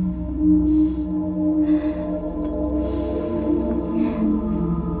辈子。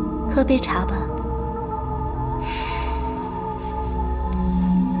喝杯茶吧。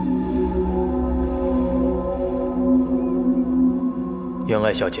员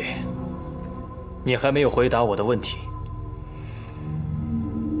外小姐，你还没有回答我的问题。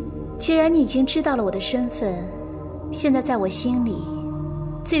既然你已经知道了我的身份，现在在我心里，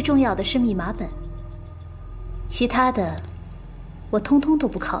最重要的是密码本，其他的我通通都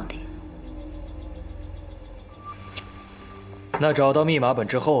不考虑。那找到密码本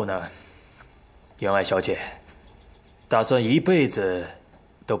之后呢？员外小姐，打算一辈子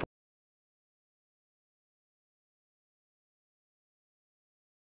都不……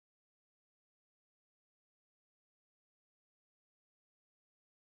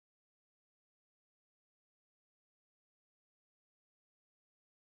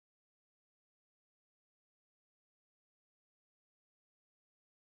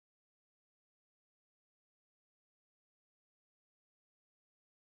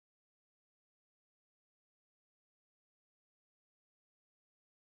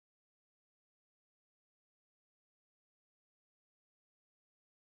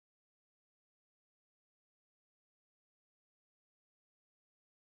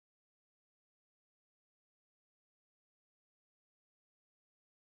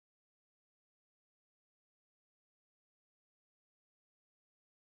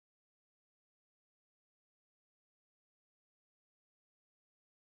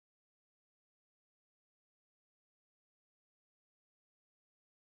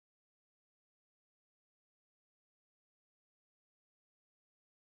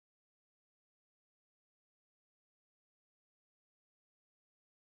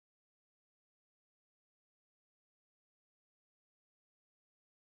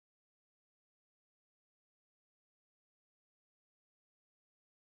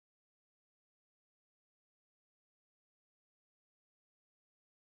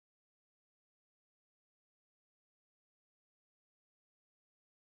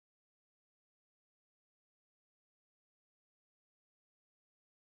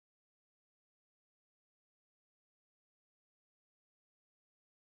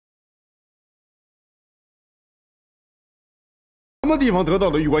什么地方得到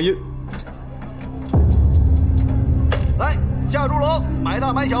的玉观音？来，下猪笼，买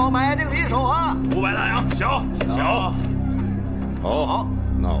大买小，买定离手啊！500大洋，小。好，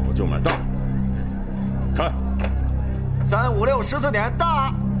那我就买大。看，3、5、6、14点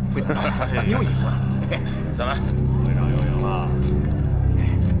大。会长，你又赢了。再来，会长又赢了。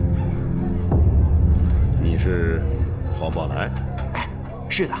你是黄宝来？哎，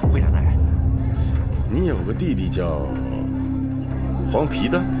是的，会长大人。你有个弟弟叫黄皮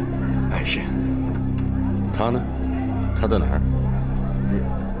的？哎，是。他呢？他在哪儿？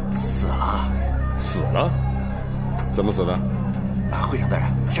死了。死了？怎么死的？啊，会长大人，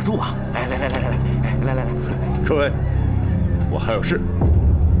下注吧！哎，来，各位，我还有事，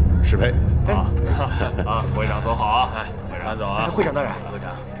失陪。啊，会长走好啊！哎，会长走啊！会长大人，会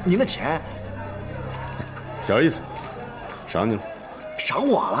长，您的钱，小意思，赏你了。赏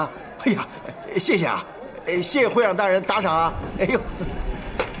我了？哎呀，谢谢啊！谢谢会长大人打赏啊！哎呦，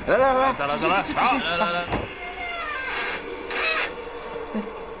来，再来，好，来。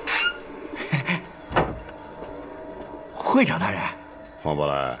会长大人，黄宝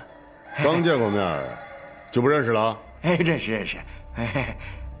来，刚见过面就不认识了？哎，认识。哎，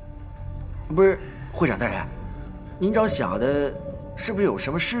不是会长大人，您找小的，是不是有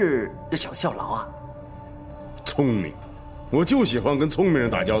什么事要小的效劳啊？聪明，我就喜欢跟聪明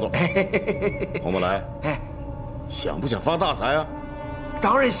人打交道。黄宝来，想不想发大财啊？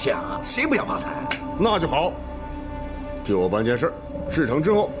当然想啊，谁不想发财？那就好，替我办件事，事成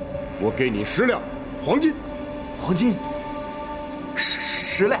之后，我给你10两黄金。黄金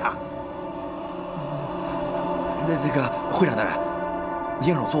？10两？那个会长大人，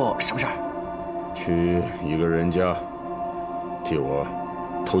您让我做什么事儿？去一个人家，替我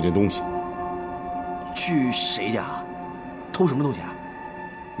偷件东西。去谁家？偷什么东西啊？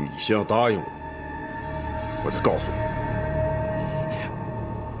你先要答应我，我再告诉你。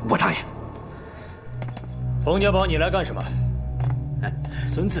我答应。冯家宝，你来干什么？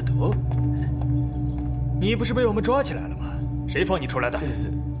孙自德，你不是被我们抓起来了吗？谁放你出来的？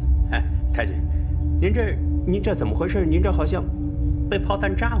哎，太君，您这怎么回事？您这好像被炮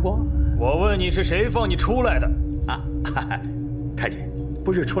弹炸过。我问你是谁放你出来的？太君，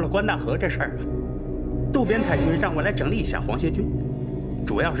不是出了关大河这事儿吗？渡边太君让我来整理一下皇协军，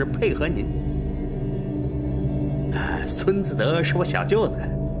主要是配合您。孙自德是我小舅子，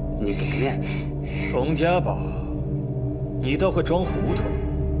您给个面子。冯家宝，你倒会装糊涂。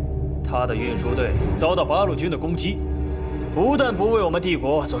他的运输队遭到八路军的攻击，不但不为我们帝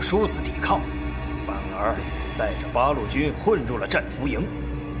国做殊死抵抗，反而带着八路军混入了战俘营。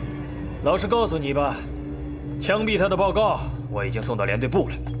老实告诉你吧，枪毙他的报告我已经送到连队部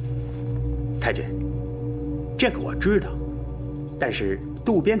了。太君，这个我知道，但是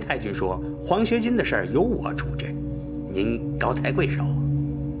渡边太君说黄学军的事儿由我处置，您高抬贵手。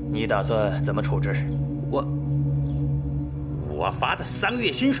你打算怎么处置？我发他3个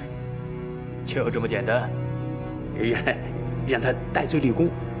月薪水，就这么简单？让他戴罪立功，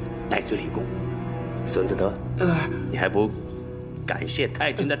戴罪立功。孙子德，你还不感谢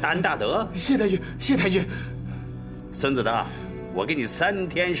太君的大恩大德？谢太君，谢太君。孙子德，我给你3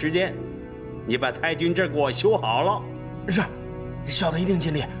天时间，你把太君这给我修好了。是，小的一定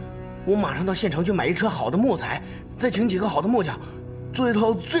尽力。我马上到县城去买一车好的木材，再请几个好的木匠，做一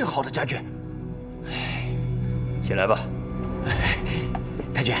套最好的家具。起来吧。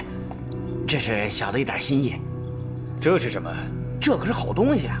太君，这是小的一点心意。这是什么？这可是好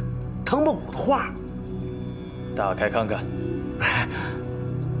东西啊，唐伯虎的画。打开看看。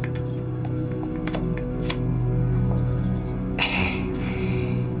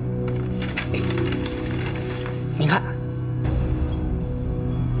你看，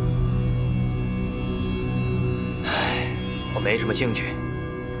我没什么兴趣。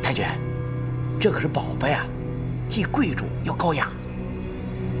太君，这可是宝贝啊，既贵重又高雅。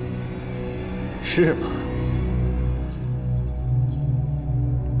是吗？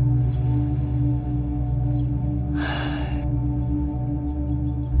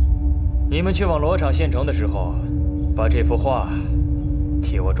你们去往罗场县城的时候，把这幅画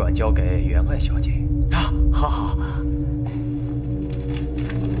替我转交给员外小姐。啊，好。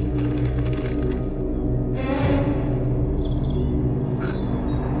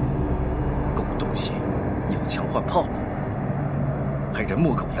狗东西，有枪换炮了，还人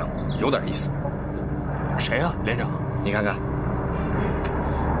模狗样，有点意思。谁啊，连长？你看看，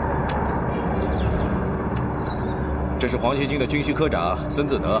这是黄协军的军需科长孙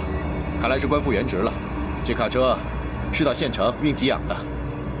自德，看来是官复原职了。这卡车是到县城运给养的。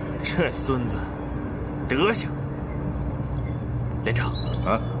这孙子，德行！连长，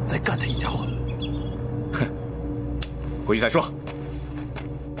再干他一家伙！哼，回去再说。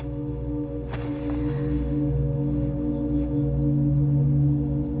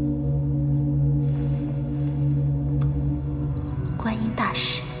观音大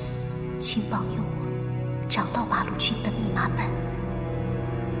师，请保佑我找到八路军的密码本。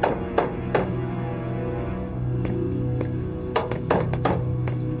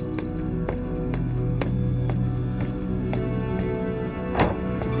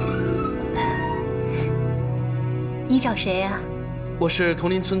你找谁呀？我是桐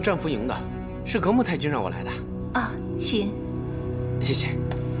林村战俘营的，是格木太君让我来的。啊，请。谢谢。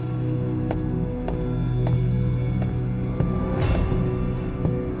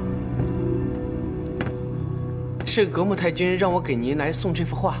是格木太君让我给您来送这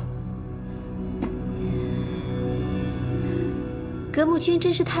幅画。格木君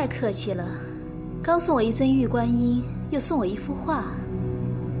真是太客气了，刚送我一尊玉观音，又送我一幅画。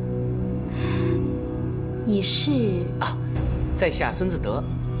你是啊，在下孙自德，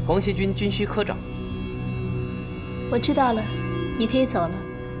黄协军军需科长。我知道了，你可以走了。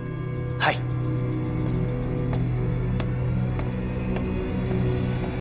嗨。